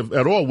inclusive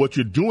at all. What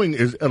you're doing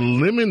is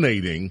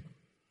eliminating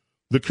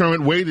the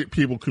current way that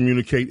people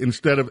communicate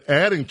instead of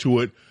adding to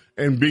it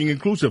and being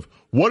inclusive.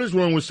 What is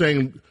wrong with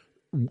saying,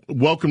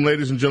 welcome,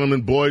 ladies and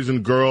gentlemen, boys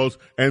and girls,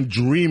 and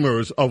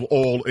dreamers of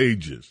all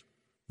ages?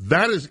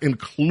 That is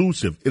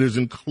inclusive. It is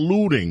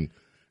including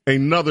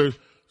another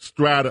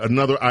strata,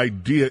 another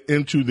idea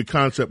into the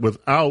concept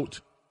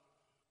without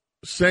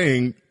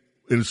saying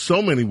in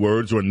so many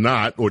words or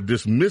not, or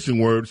dismissing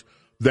words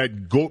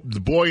that the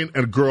boy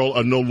and girl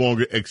are no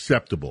longer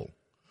acceptable.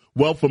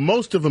 Well, for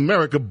most of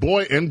America,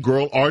 boy and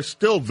girl are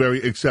still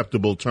very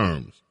acceptable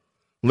terms.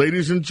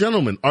 Ladies and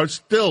gentlemen are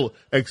still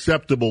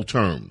acceptable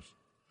terms.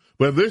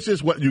 But this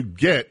is what you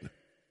get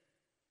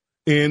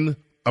in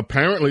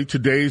apparently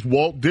today's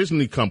Walt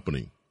Disney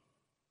Company.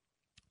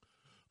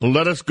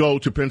 Let us go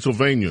to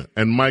Pennsylvania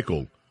and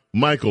Michael.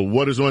 Michael,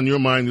 what is on your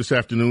mind this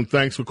afternoon?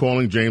 Thanks for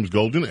calling James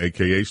Golden,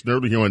 a.k.a.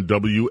 Snurder, here on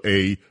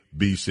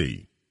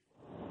WABC.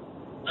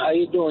 How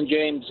you doing,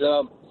 James?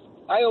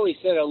 I always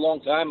said a long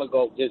time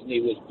ago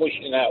Disney was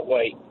pushing that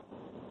way.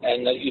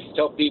 And I used to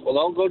tell people,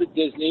 don't go to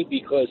Disney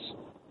because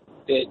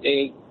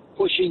they're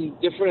pushing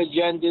different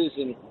agendas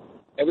and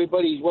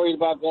everybody's worried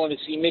about going to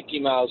see Mickey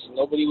Mouse and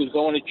nobody was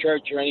going to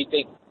church or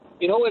anything.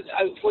 You know what,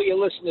 for your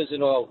listeners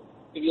and all,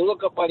 if you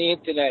look up on the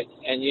Internet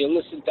and you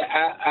listen to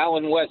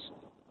Alan West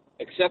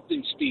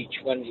acceptance speech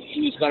when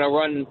he was going to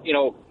run,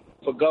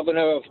 for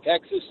governor of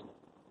Texas,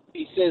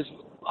 he says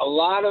a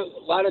lot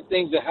of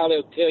things are how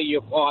they'll tear you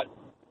apart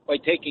by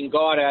taking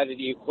God out of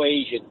the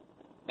equation.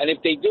 And if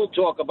they do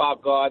talk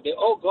about God,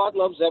 God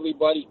loves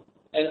everybody.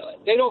 And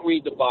they don't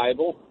read the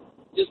Bible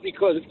just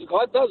because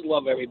God does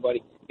love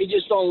everybody. He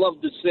just don't love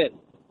the sin.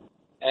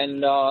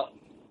 And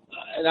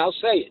I'll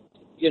say it,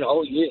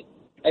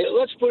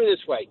 let's put it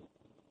this way.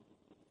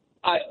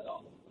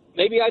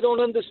 Maybe I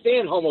don't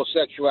understand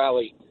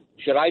homosexuality.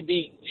 Should I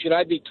be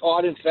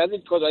tarred and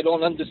feathered because I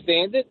don't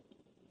understand it?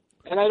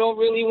 And I don't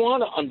really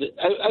want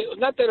to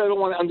not that I don't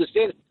want to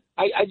understand it.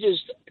 I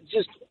just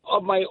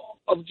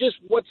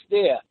what's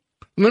there.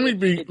 Let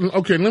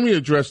me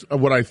address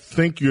what I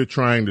think you're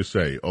trying to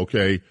say,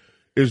 okay,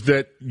 is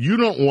that you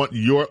don't want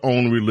your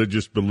own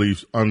religious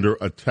beliefs under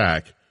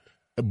attack,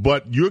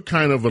 but you're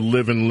kind of a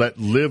live and let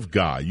live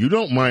guy. You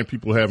don't mind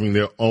people having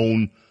their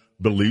own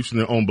beliefs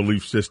and their own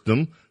belief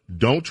system.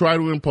 Don't try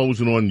to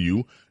impose it on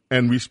you,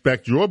 and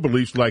respect your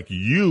beliefs like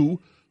you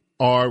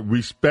are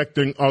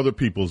respecting other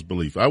people's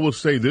beliefs. I will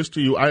say this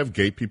to you. I have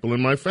gay people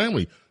in my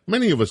family.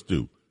 Many of us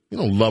do. You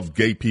don't love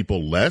gay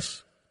people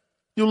less.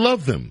 You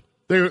love them.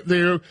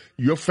 They're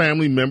your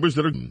family members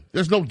that are,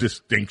 there's no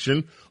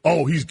distinction.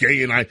 Oh, he's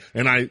gay and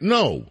I,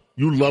 no,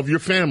 you love your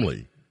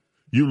family.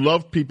 You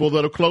love people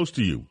that are close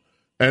to you.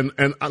 And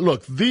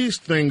look, these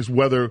things,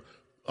 whether,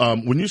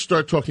 when you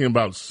start talking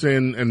about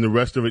sin and the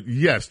rest of it,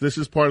 yes, this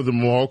is part of the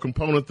moral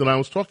component that I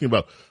was talking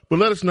about. But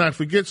let us not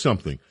forget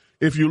something.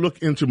 If you look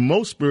into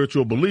most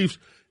spiritual beliefs,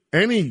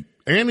 any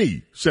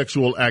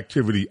sexual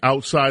activity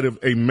outside of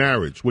a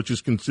marriage, which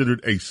is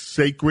considered a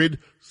sacred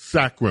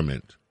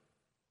sacrament,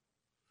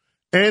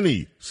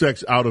 any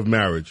sex out of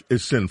marriage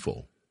is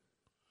sinful.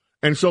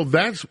 And so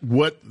that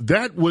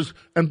was,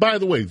 and by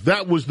the way,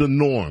 that was the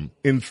norm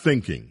in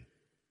thinking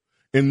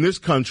in this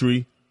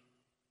country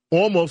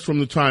almost from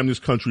the time this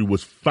country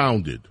was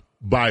founded.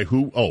 By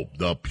who? Oh,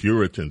 the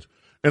Puritans.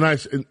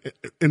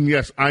 And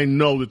yes, I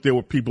know that there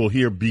were people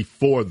here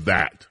before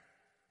that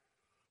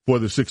for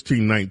the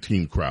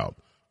 1619 crowd,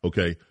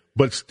 okay?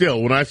 But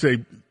still, when I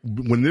say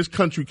when this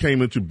country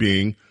came into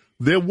being,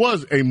 there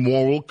was a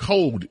moral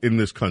code in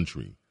this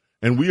country,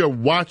 and we are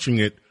watching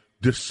it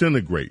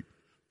disintegrate.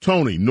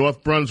 Tony,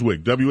 North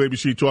Brunswick,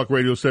 WABC Talk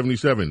Radio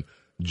 77.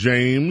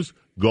 James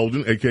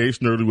Golden, a.k.a.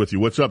 Snurdy, with you.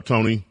 What's up,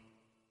 Tony?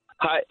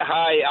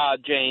 Hi,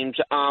 James.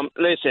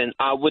 Listen,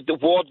 with the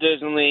Walt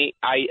Disney,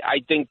 I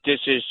think this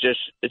is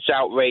it's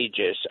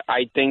outrageous.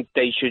 I think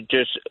they should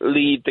just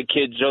leave the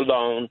kids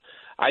alone.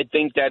 I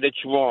think that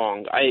it's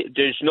wrong.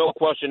 There's no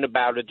question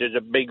about it. There's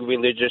a big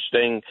religious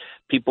thing.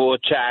 People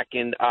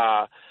attacking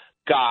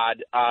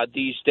God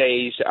these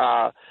days,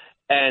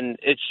 and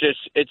it's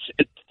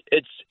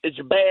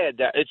bad.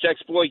 It's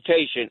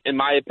exploitation, in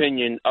my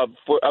opinion, of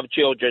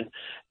children.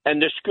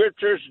 And the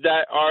scriptures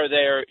that are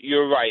there,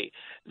 you're right.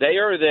 They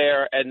are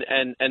there, and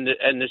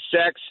the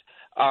sex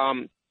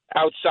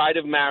outside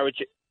of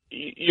marriage,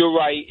 you're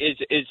right,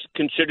 is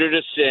considered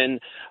a sin.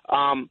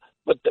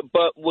 But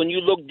when you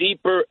look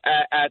deeper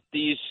at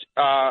these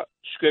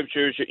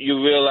scriptures,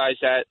 you realize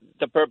that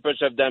the purpose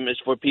of them is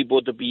for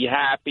people to be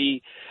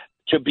happy,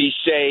 to be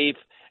safe,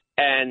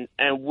 and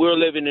we're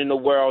living in a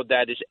world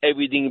that is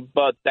everything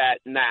but that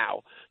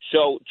now.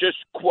 So just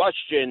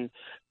question,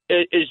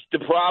 is the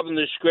problem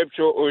the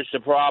scripture or is the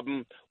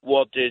problem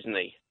Walt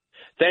Disney?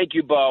 Thank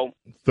you, Bo.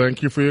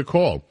 Thank you for your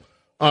call.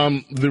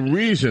 The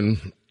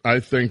reason I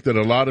think that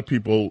a lot of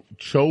people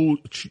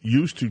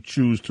used to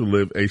choose to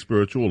live a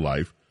spiritual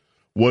life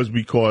was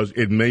because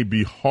it may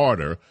be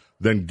harder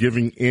than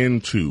giving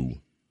into,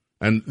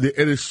 and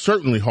it is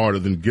certainly harder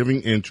than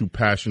giving into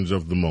passions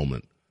of the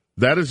moment.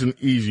 That is an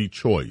easy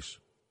choice.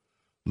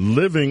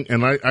 Living,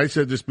 and I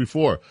said this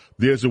before,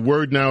 there's a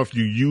word now, if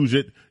you use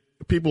it,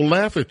 people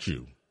laugh at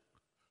you.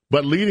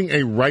 But leading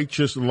a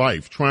righteous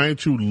life, trying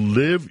to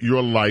live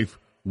your life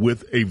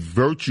with a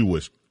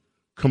virtuous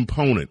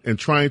component and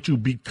trying to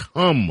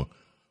become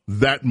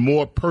that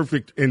more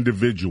perfect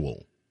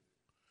individual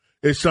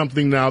is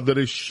something now that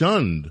is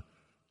shunned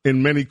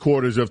in many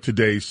quarters of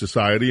today's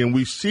society, and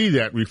we see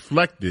that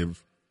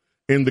reflective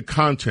in the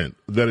content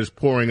that is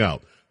pouring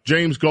out.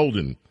 James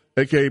Golden,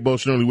 a.k.a. Bo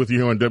Snerdley, with you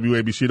here on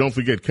WABC. Don't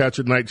forget, Catch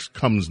It Nights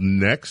comes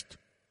next,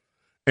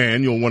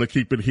 and you'll want to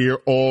keep it here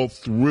all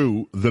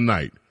through the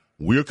night.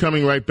 We're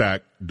coming right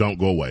back. Don't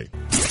go away.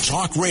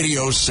 Talk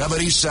Radio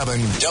 77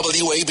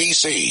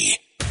 WABC.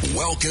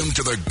 Welcome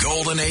to the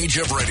golden age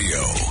of radio.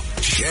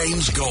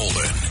 James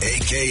Golden,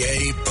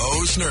 a.k.a.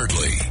 Bo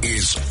Snerdley,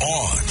 is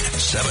on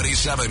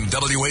 77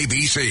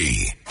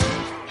 WABC.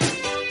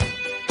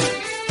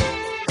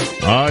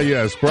 Ah,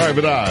 yes,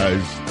 Private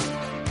Eyes.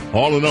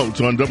 Hall &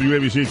 Oates on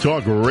WABC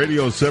Talk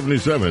Radio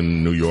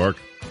 77, New York.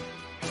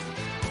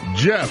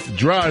 Jeff,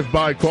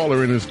 drive-by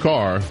caller in his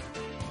car,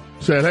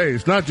 said, hey,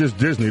 it's not just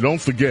Disney.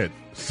 Don't forget,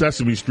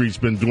 Sesame Street's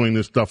been doing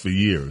this stuff for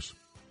years.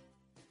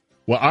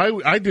 Well,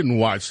 I didn't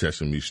watch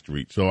Sesame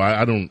Street, so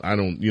I don't,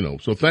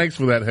 so thanks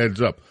for that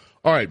heads up.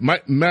 All right,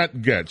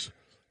 Matt Getz,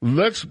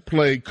 let's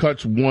play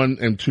cuts 1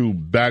 and 2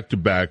 back to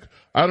back.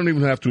 I don't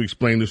even have to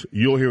explain this.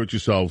 You'll hear it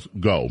yourselves.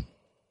 Go.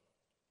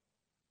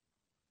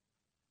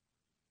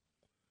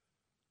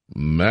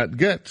 Matt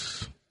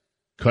Getz,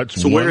 cuts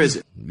 1. So where is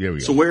it? There we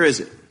go. So where is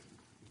it?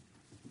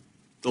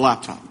 The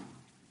laptop.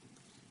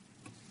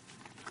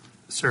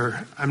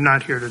 Sir, I'm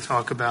not here to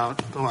talk about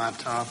the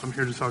laptop. I'm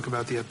here to talk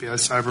about the FBI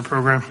cyber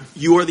program.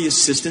 You are the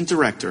assistant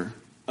director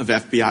of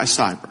FBI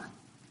cyber.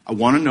 I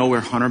want to know where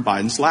Hunter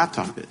Biden's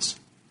laptop is.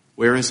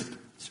 Where is it?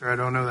 Sir, I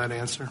don't know that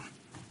answer.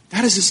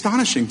 That is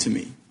astonishing to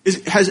me.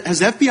 Has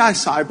FBI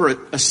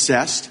cyber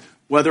assessed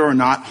whether or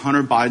not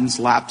Hunter Biden's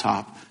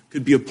laptop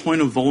could be a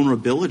point of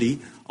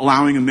vulnerability,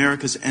 allowing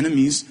America's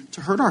enemies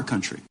to hurt our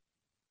country?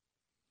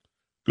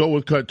 Go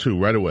with cut 2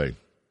 right away.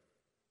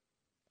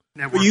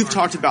 Well, you've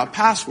talked about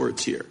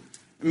passwords here.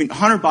 I mean,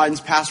 Hunter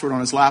Biden's password on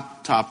his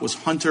laptop was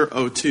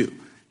Hunter02.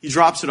 He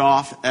drops it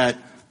off at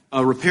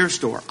a repair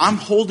store. I'm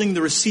holding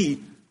the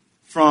receipt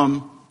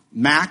from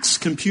Max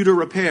Computer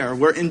Repair,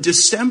 where in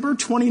December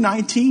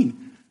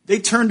 2019, they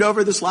turned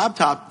over this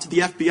laptop to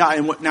the FBI.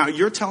 And what now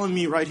you're telling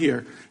me right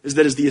here is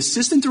that as the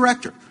assistant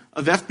director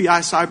of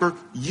FBI cyber,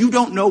 you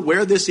don't know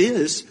where this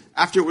is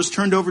after it was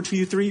turned over to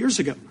you 3 years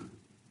ago.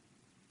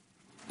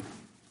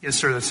 Yes,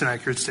 sir, that's an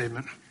accurate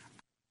statement.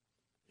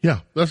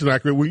 Yeah, that's an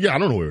accurate. Well, yeah, I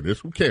don't know where it is.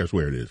 Who cares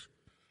where it is?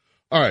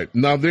 All right,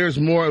 now there's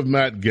more of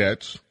Matt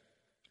Getz.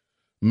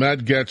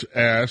 Matt Getz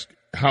asked,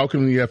 how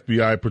can the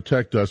FBI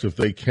protect us if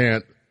they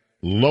can't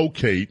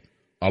locate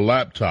a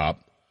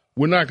laptop?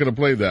 We're not going to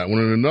play that one.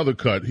 In another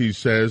cut, he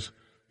says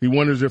he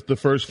wonders if the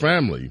first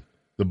family,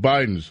 the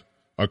Bidens,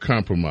 are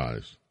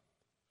compromised.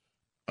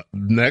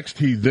 Next,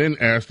 he then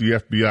asked the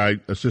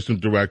FBI assistant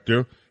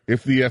director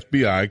if the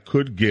FBI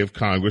could give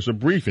Congress a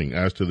briefing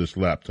as to this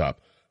laptop.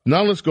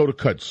 Now let's go to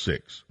cut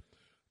 6.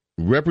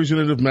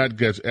 Representative Matt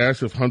Getz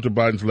asked if Hunter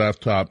Biden's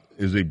laptop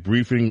is a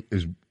briefing.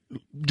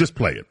 Just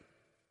play it.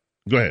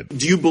 Go ahead.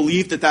 Do you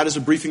believe that that is a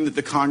briefing that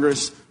the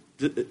Congress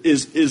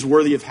is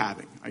worthy of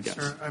having, I guess?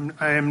 Sir,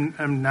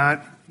 I'm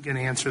not going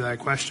to answer that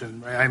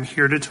question. Right? I'm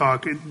here to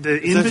talk.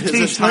 The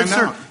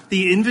invitation,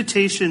 the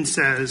invitation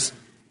says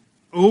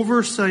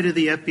oversight of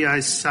the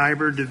FBI's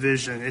cyber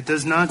division. It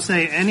does not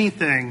say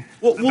anything.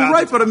 Well,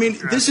 right, but I mean,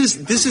 this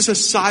is a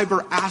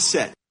cyber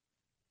asset.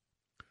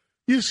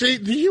 You see,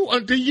 do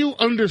you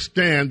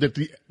understand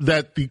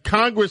that the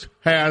Congress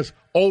has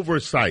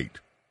oversight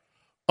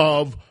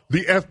of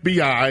the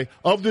FBI,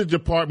 of the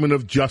Department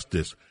of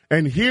Justice,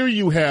 and here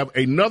you have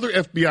another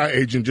FBI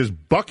agent just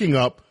bucking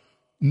up.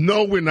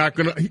 No, we're not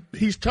going to.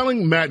 He's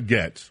telling Matt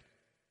Getz,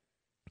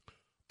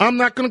 I'm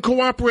not going to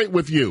cooperate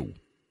with you.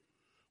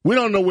 We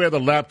don't know where the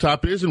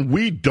laptop is, and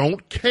we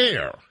don't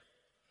care.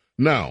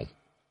 Now,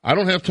 I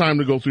don't have time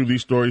to go through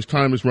these stories.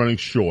 Time is running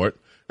short.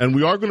 And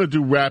we are going to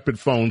do rapid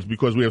phones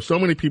because we have so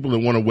many people that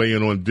want to weigh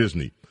in on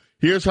Disney.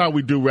 Here's how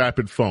we do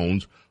rapid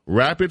phones.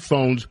 Rapid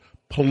phones,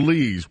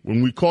 please,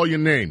 when we call your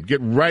name,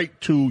 get right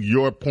to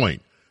your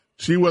point.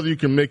 See whether you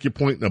can make your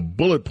point in a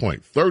bullet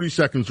point, 30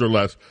 seconds or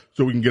less,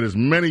 so we can get as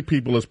many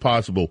people as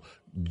possible.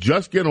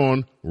 Just get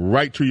on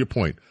right to your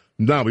point.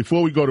 Now,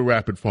 before we go to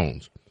rapid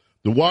phones,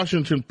 the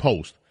Washington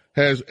Post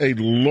has a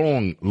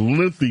long,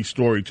 lengthy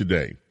story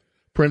today.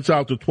 Prints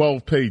out the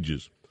 12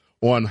 pages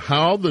on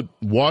how the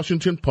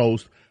Washington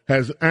Post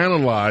has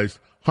analyzed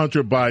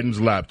Hunter Biden's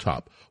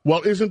laptop.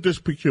 Well, isn't this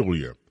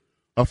peculiar?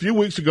 A few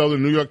weeks ago, the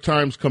New York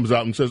Times comes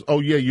out and says, oh,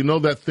 yeah, you know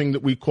that thing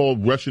that we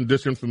called Russian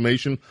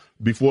disinformation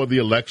before the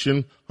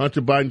election,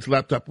 Hunter Biden's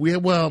laptop?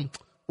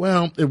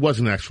 Well, it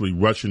wasn't actually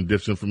Russian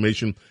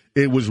disinformation.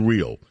 It was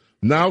real.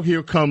 Now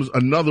here comes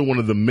another one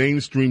of the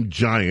mainstream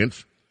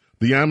giants,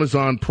 the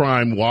Amazon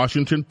Prime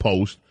Washington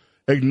Post,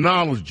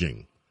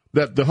 acknowledging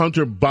that the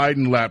Hunter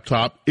Biden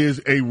laptop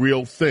is a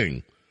real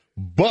thing.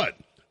 But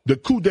the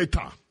coup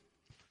d'etat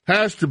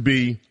has to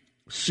be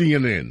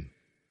CNN.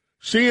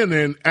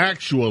 CNN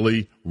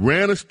actually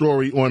ran a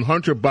story on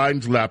Hunter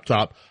Biden's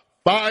laptop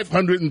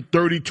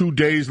 532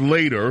 days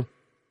later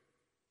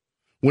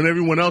when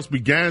everyone else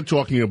began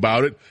talking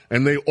about it,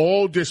 and they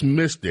all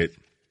dismissed it.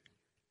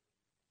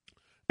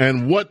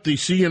 And what the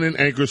CNN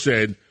anchor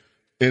said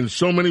in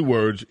so many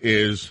words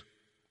is,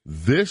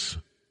 this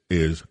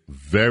is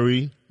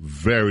very,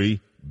 very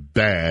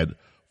bad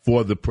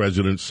for the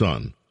president's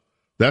son.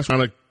 That's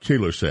what Anna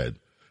Keeler said.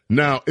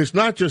 Now, it's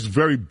not just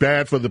very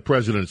bad for the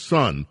president's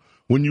son.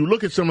 When you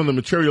look at some of the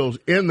materials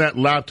in that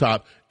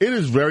laptop, it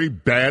is very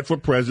bad for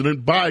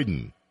President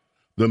Biden.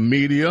 The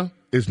media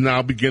is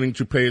now beginning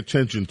to pay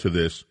attention to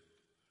this.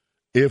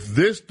 If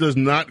this does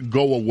not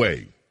go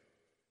away,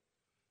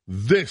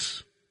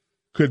 this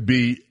could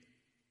be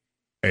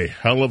a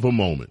hell of a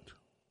moment.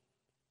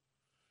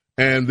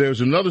 And there's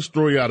another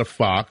story out of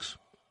Fox.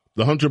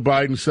 The Hunter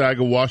Biden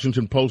saga,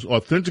 Washington Post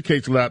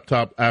authenticates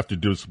laptop after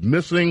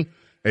dismissing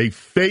a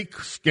fake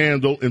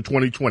scandal in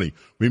 2020.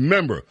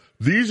 Remember,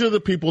 these are the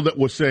people that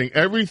were saying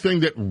everything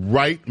that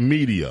right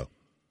media,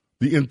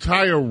 the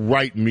entire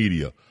right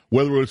media,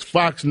 whether it was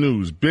Fox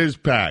News,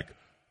 BizPac,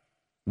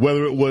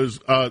 whether it was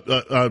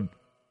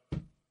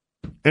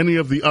any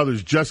of the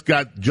others, Just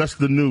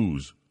the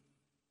News,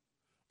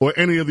 or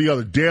any of the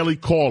other, Daily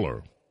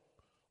Caller,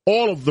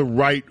 all of the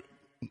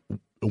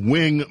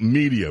right-wing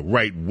media,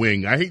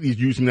 right-wing. I hate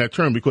using that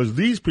term because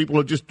these people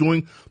are just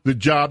doing the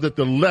job that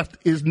the left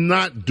is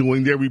not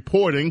doing. They're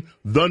reporting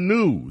the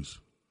news.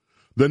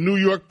 The New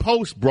York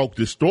Post broke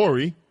this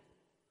story,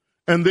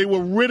 and they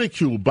were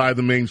ridiculed by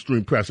the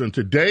mainstream press. And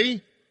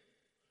today,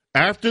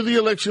 after the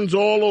election's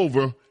all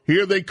over,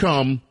 here they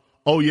come.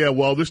 Oh, yeah,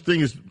 well, this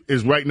thing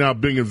is right now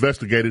being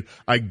investigated.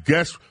 I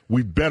guess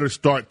we better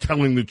start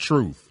telling the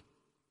truth.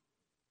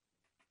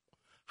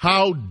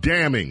 How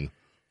damning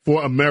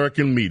for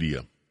American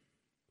media.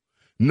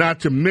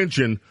 Not to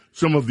mention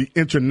some of the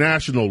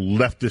international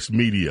leftist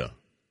media.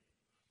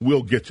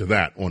 We'll get to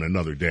that on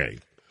another day.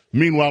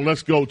 Meanwhile,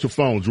 let's go to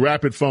phones,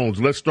 rapid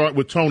phones. Let's start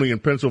with Tony in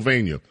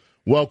Pennsylvania.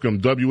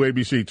 Welcome,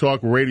 WABC Talk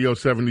Radio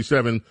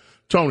 77.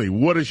 Tony,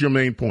 what is your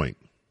main point?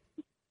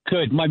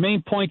 Good. My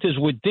main point is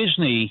with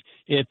Disney,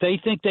 if they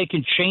think they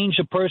can change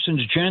a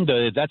person's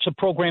gender, that's a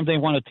program they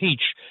want to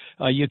teach.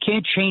 You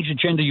can't change the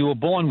gender you were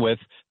born with,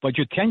 but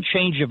you can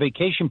change your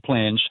vacation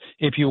plans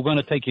if you were going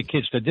to take your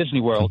kids to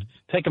Disney World.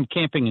 Take them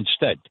camping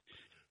instead.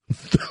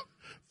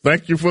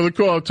 Thank you for the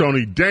call,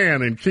 Tony.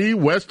 Dan in Key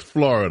West,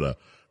 Florida.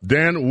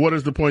 Dan, what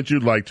is the point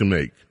you'd like to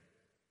make?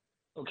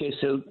 Okay,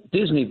 so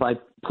Disney, by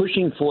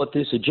pushing forth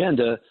this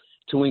agenda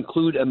to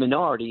include a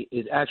minority,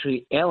 is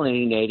actually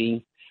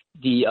alienating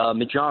the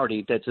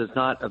majority that does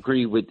not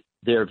agree with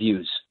their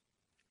views.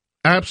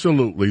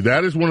 Absolutely.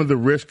 That is one of the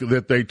risks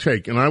that they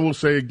take. And I will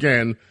say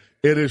again,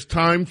 it is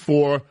time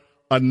for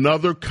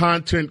another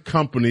content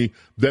company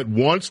that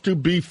wants to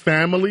be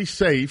family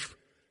safe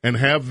and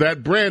have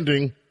that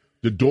branding,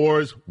 the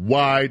doors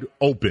wide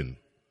open.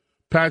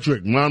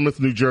 Patrick, Monmouth,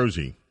 New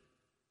Jersey.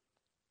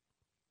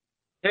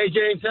 Hey,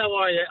 James, how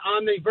are you?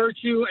 On the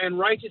virtue and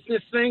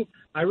righteousness thing,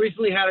 I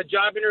recently had a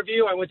job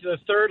interview. I went to the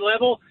third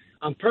level.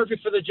 I'm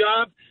perfect for the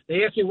job.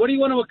 They asked me, what do you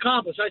want to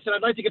accomplish? I said,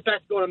 I'd like to get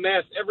back to going to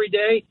Mass every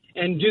day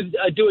and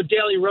do a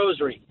daily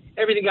rosary.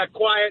 Everything got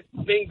quiet,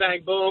 bing,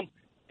 bang, boom,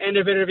 end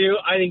of interview.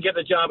 I didn't get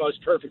the job I was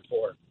perfect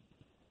for.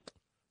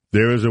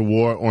 There is a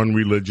war on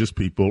religious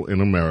people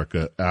in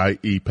America,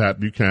 i.e. Pat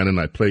Buchanan.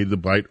 I played the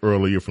bite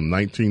earlier from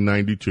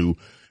 1992,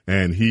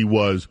 and he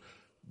was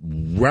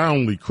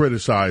roundly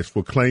criticized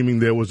for claiming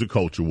there was a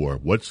culture war.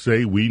 What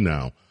say we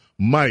now?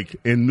 Mike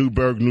in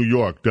Newburgh, New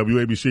York.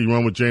 WABC,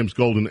 run with James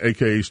Golden,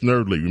 a.k.a.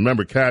 Snerdley.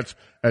 Remember, Cats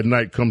at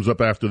Night comes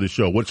up after the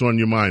show. What's on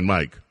your mind,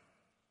 Mike?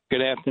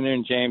 Good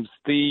afternoon, James.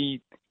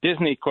 The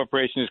Disney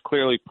Corporation is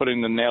clearly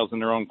putting the nails in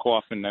their own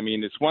coffin. I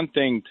mean, it's one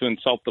thing to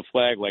insult the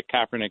flag like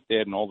Kaepernick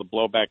did and all the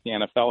blowback the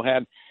NFL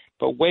had,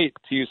 but wait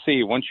till you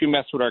see. Once you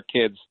mess with our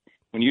kids,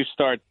 when you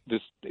start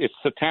this, it's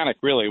satanic,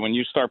 really. When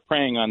you start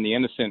preying on the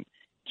innocent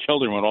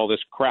children with all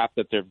this crap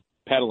that they're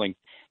peddling,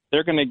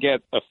 they're going to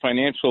get a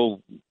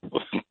financial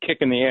kick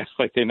in the ass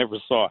like they never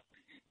saw.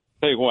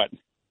 Tell you what.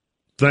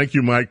 Thank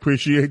you, Mike.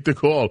 Appreciate the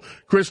call.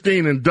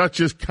 Christine in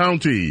Dutchess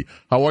County.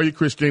 How are you,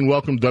 Christine?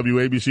 Welcome,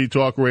 WABC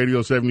Talk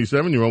Radio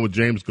 77. You're on with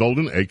James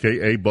Golden,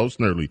 a.k.a. Bo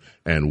Snerdley.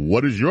 And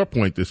what is your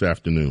point this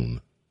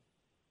afternoon?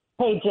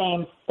 Hey,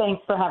 James.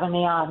 Thanks for having me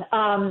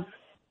on.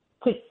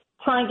 To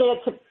try and get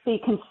it to be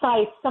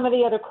concise, some of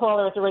the other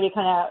callers already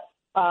kind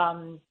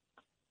of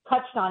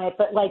touched on it,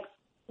 but, like,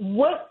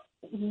 what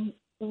do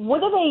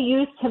they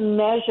use to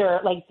measure,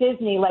 like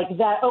Disney, like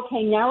that,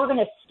 okay, now we're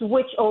going to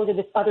switch over to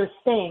this other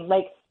thing?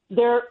 Like,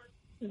 their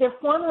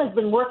formula has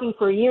been working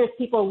for years.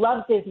 People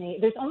love Disney.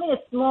 There's only a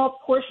small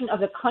portion of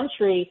the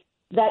country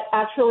that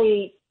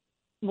actually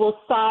will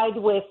side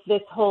with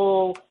this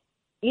whole,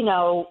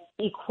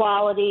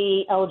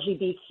 equality,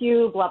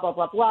 LGBTQ, blah, blah,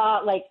 blah,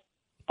 blah. Like,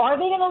 are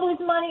they going to lose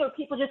money, or are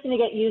people just going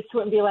to get used to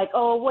it and be like,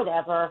 oh,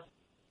 whatever?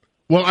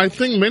 Well, I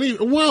think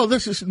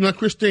this is now,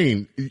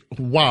 Christine.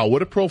 Wow,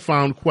 what a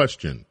profound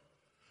question.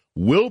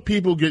 Will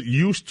people get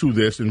used to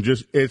this and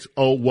just, it's,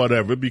 oh,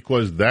 whatever,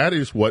 because that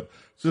is what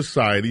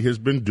society has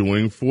been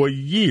doing for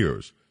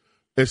years,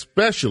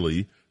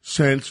 especially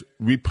since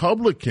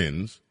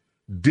Republicans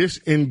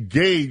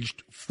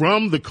disengaged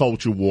from the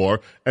culture war,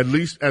 at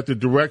least at the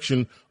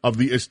direction of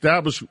the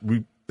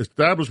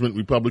establishment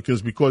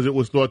Republicans, because it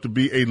was thought to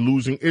be a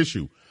losing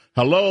issue.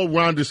 Hello,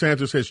 Ron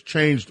DeSantis has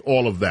changed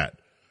all of that.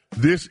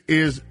 This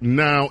is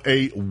now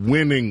a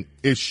winning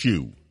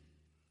issue.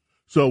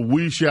 So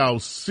we shall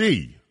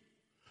see.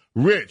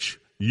 Rich,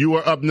 you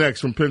are up next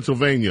from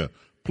Pennsylvania.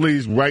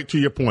 Please, right to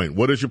your point.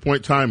 What is your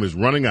point? Time is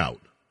running out.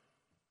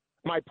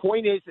 My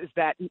point is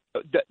that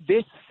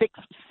this sick,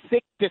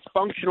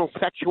 dysfunctional,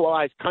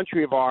 sexualized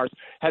country of ours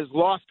has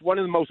lost one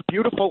of the most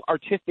beautiful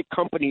artistic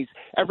companies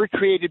ever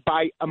created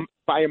by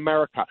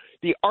America.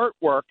 The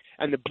artwork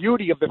and the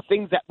beauty of the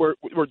things that were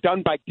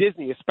done by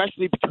Disney,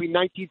 especially between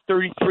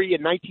 1933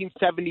 and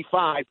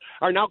 1975,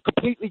 are now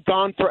completely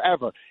gone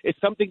forever.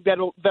 It's something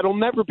that'll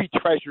never be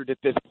treasured at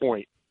this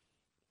point.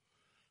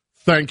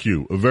 Thank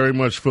you very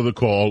much for the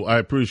call. I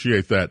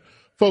appreciate that.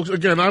 Folks,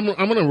 again, I'm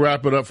going to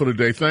wrap it up for the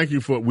day. Thank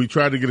you we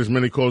tried to get as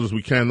many calls as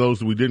we can. Those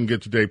that we didn't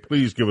get today,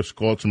 please give us a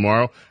call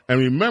tomorrow. And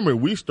remember,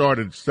 we start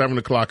at 7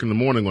 o'clock in the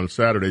morning on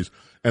Saturdays,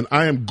 and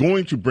I am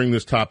going to bring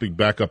this topic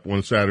back up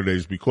on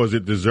Saturdays because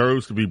it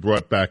deserves to be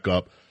brought back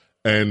up.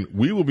 And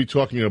we will be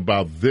talking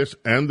about this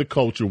and the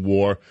culture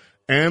war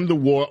and the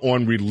war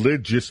on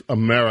religious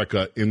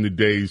America in the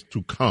days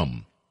to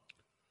come.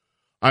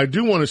 I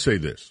do want to say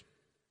this.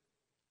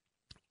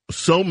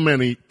 So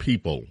many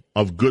people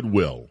of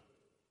goodwill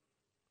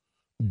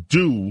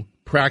do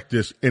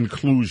practice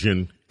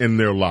inclusion in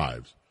their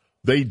lives.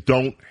 They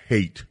don't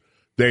hate.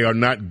 They are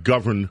not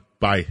governed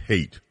by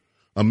hate.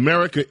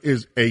 America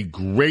is a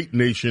great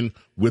nation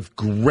with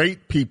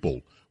great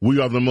people.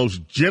 We are the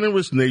most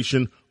generous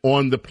nation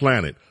on the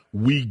planet.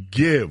 We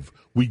give.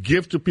 We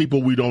give to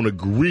people we don't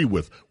agree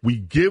with. We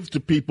give to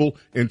people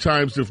in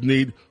times of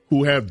need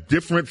who have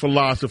different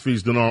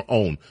philosophies than our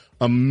own.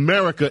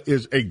 America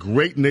is a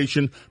great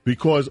nation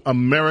because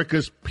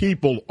America's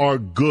people are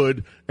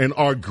good and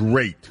are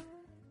great.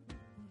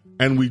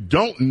 And we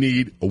don't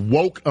need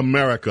woke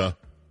America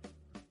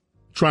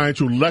trying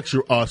to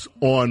lecture us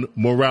on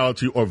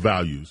morality or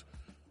values.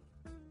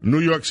 New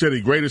York City,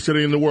 greatest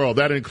city in the world.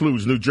 That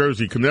includes New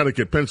Jersey,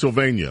 Connecticut,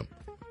 Pennsylvania.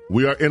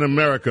 We are in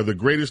America, the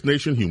greatest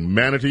nation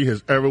humanity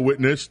has ever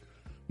witnessed.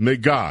 May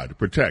God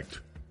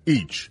protect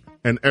each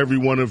and every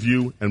one of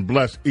you and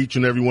bless each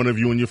and every one of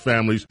you and your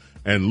families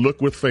and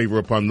look with favor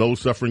upon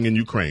those suffering in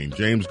Ukraine.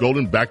 James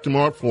Golden, back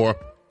tomorrow at 4.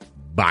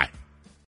 Bye.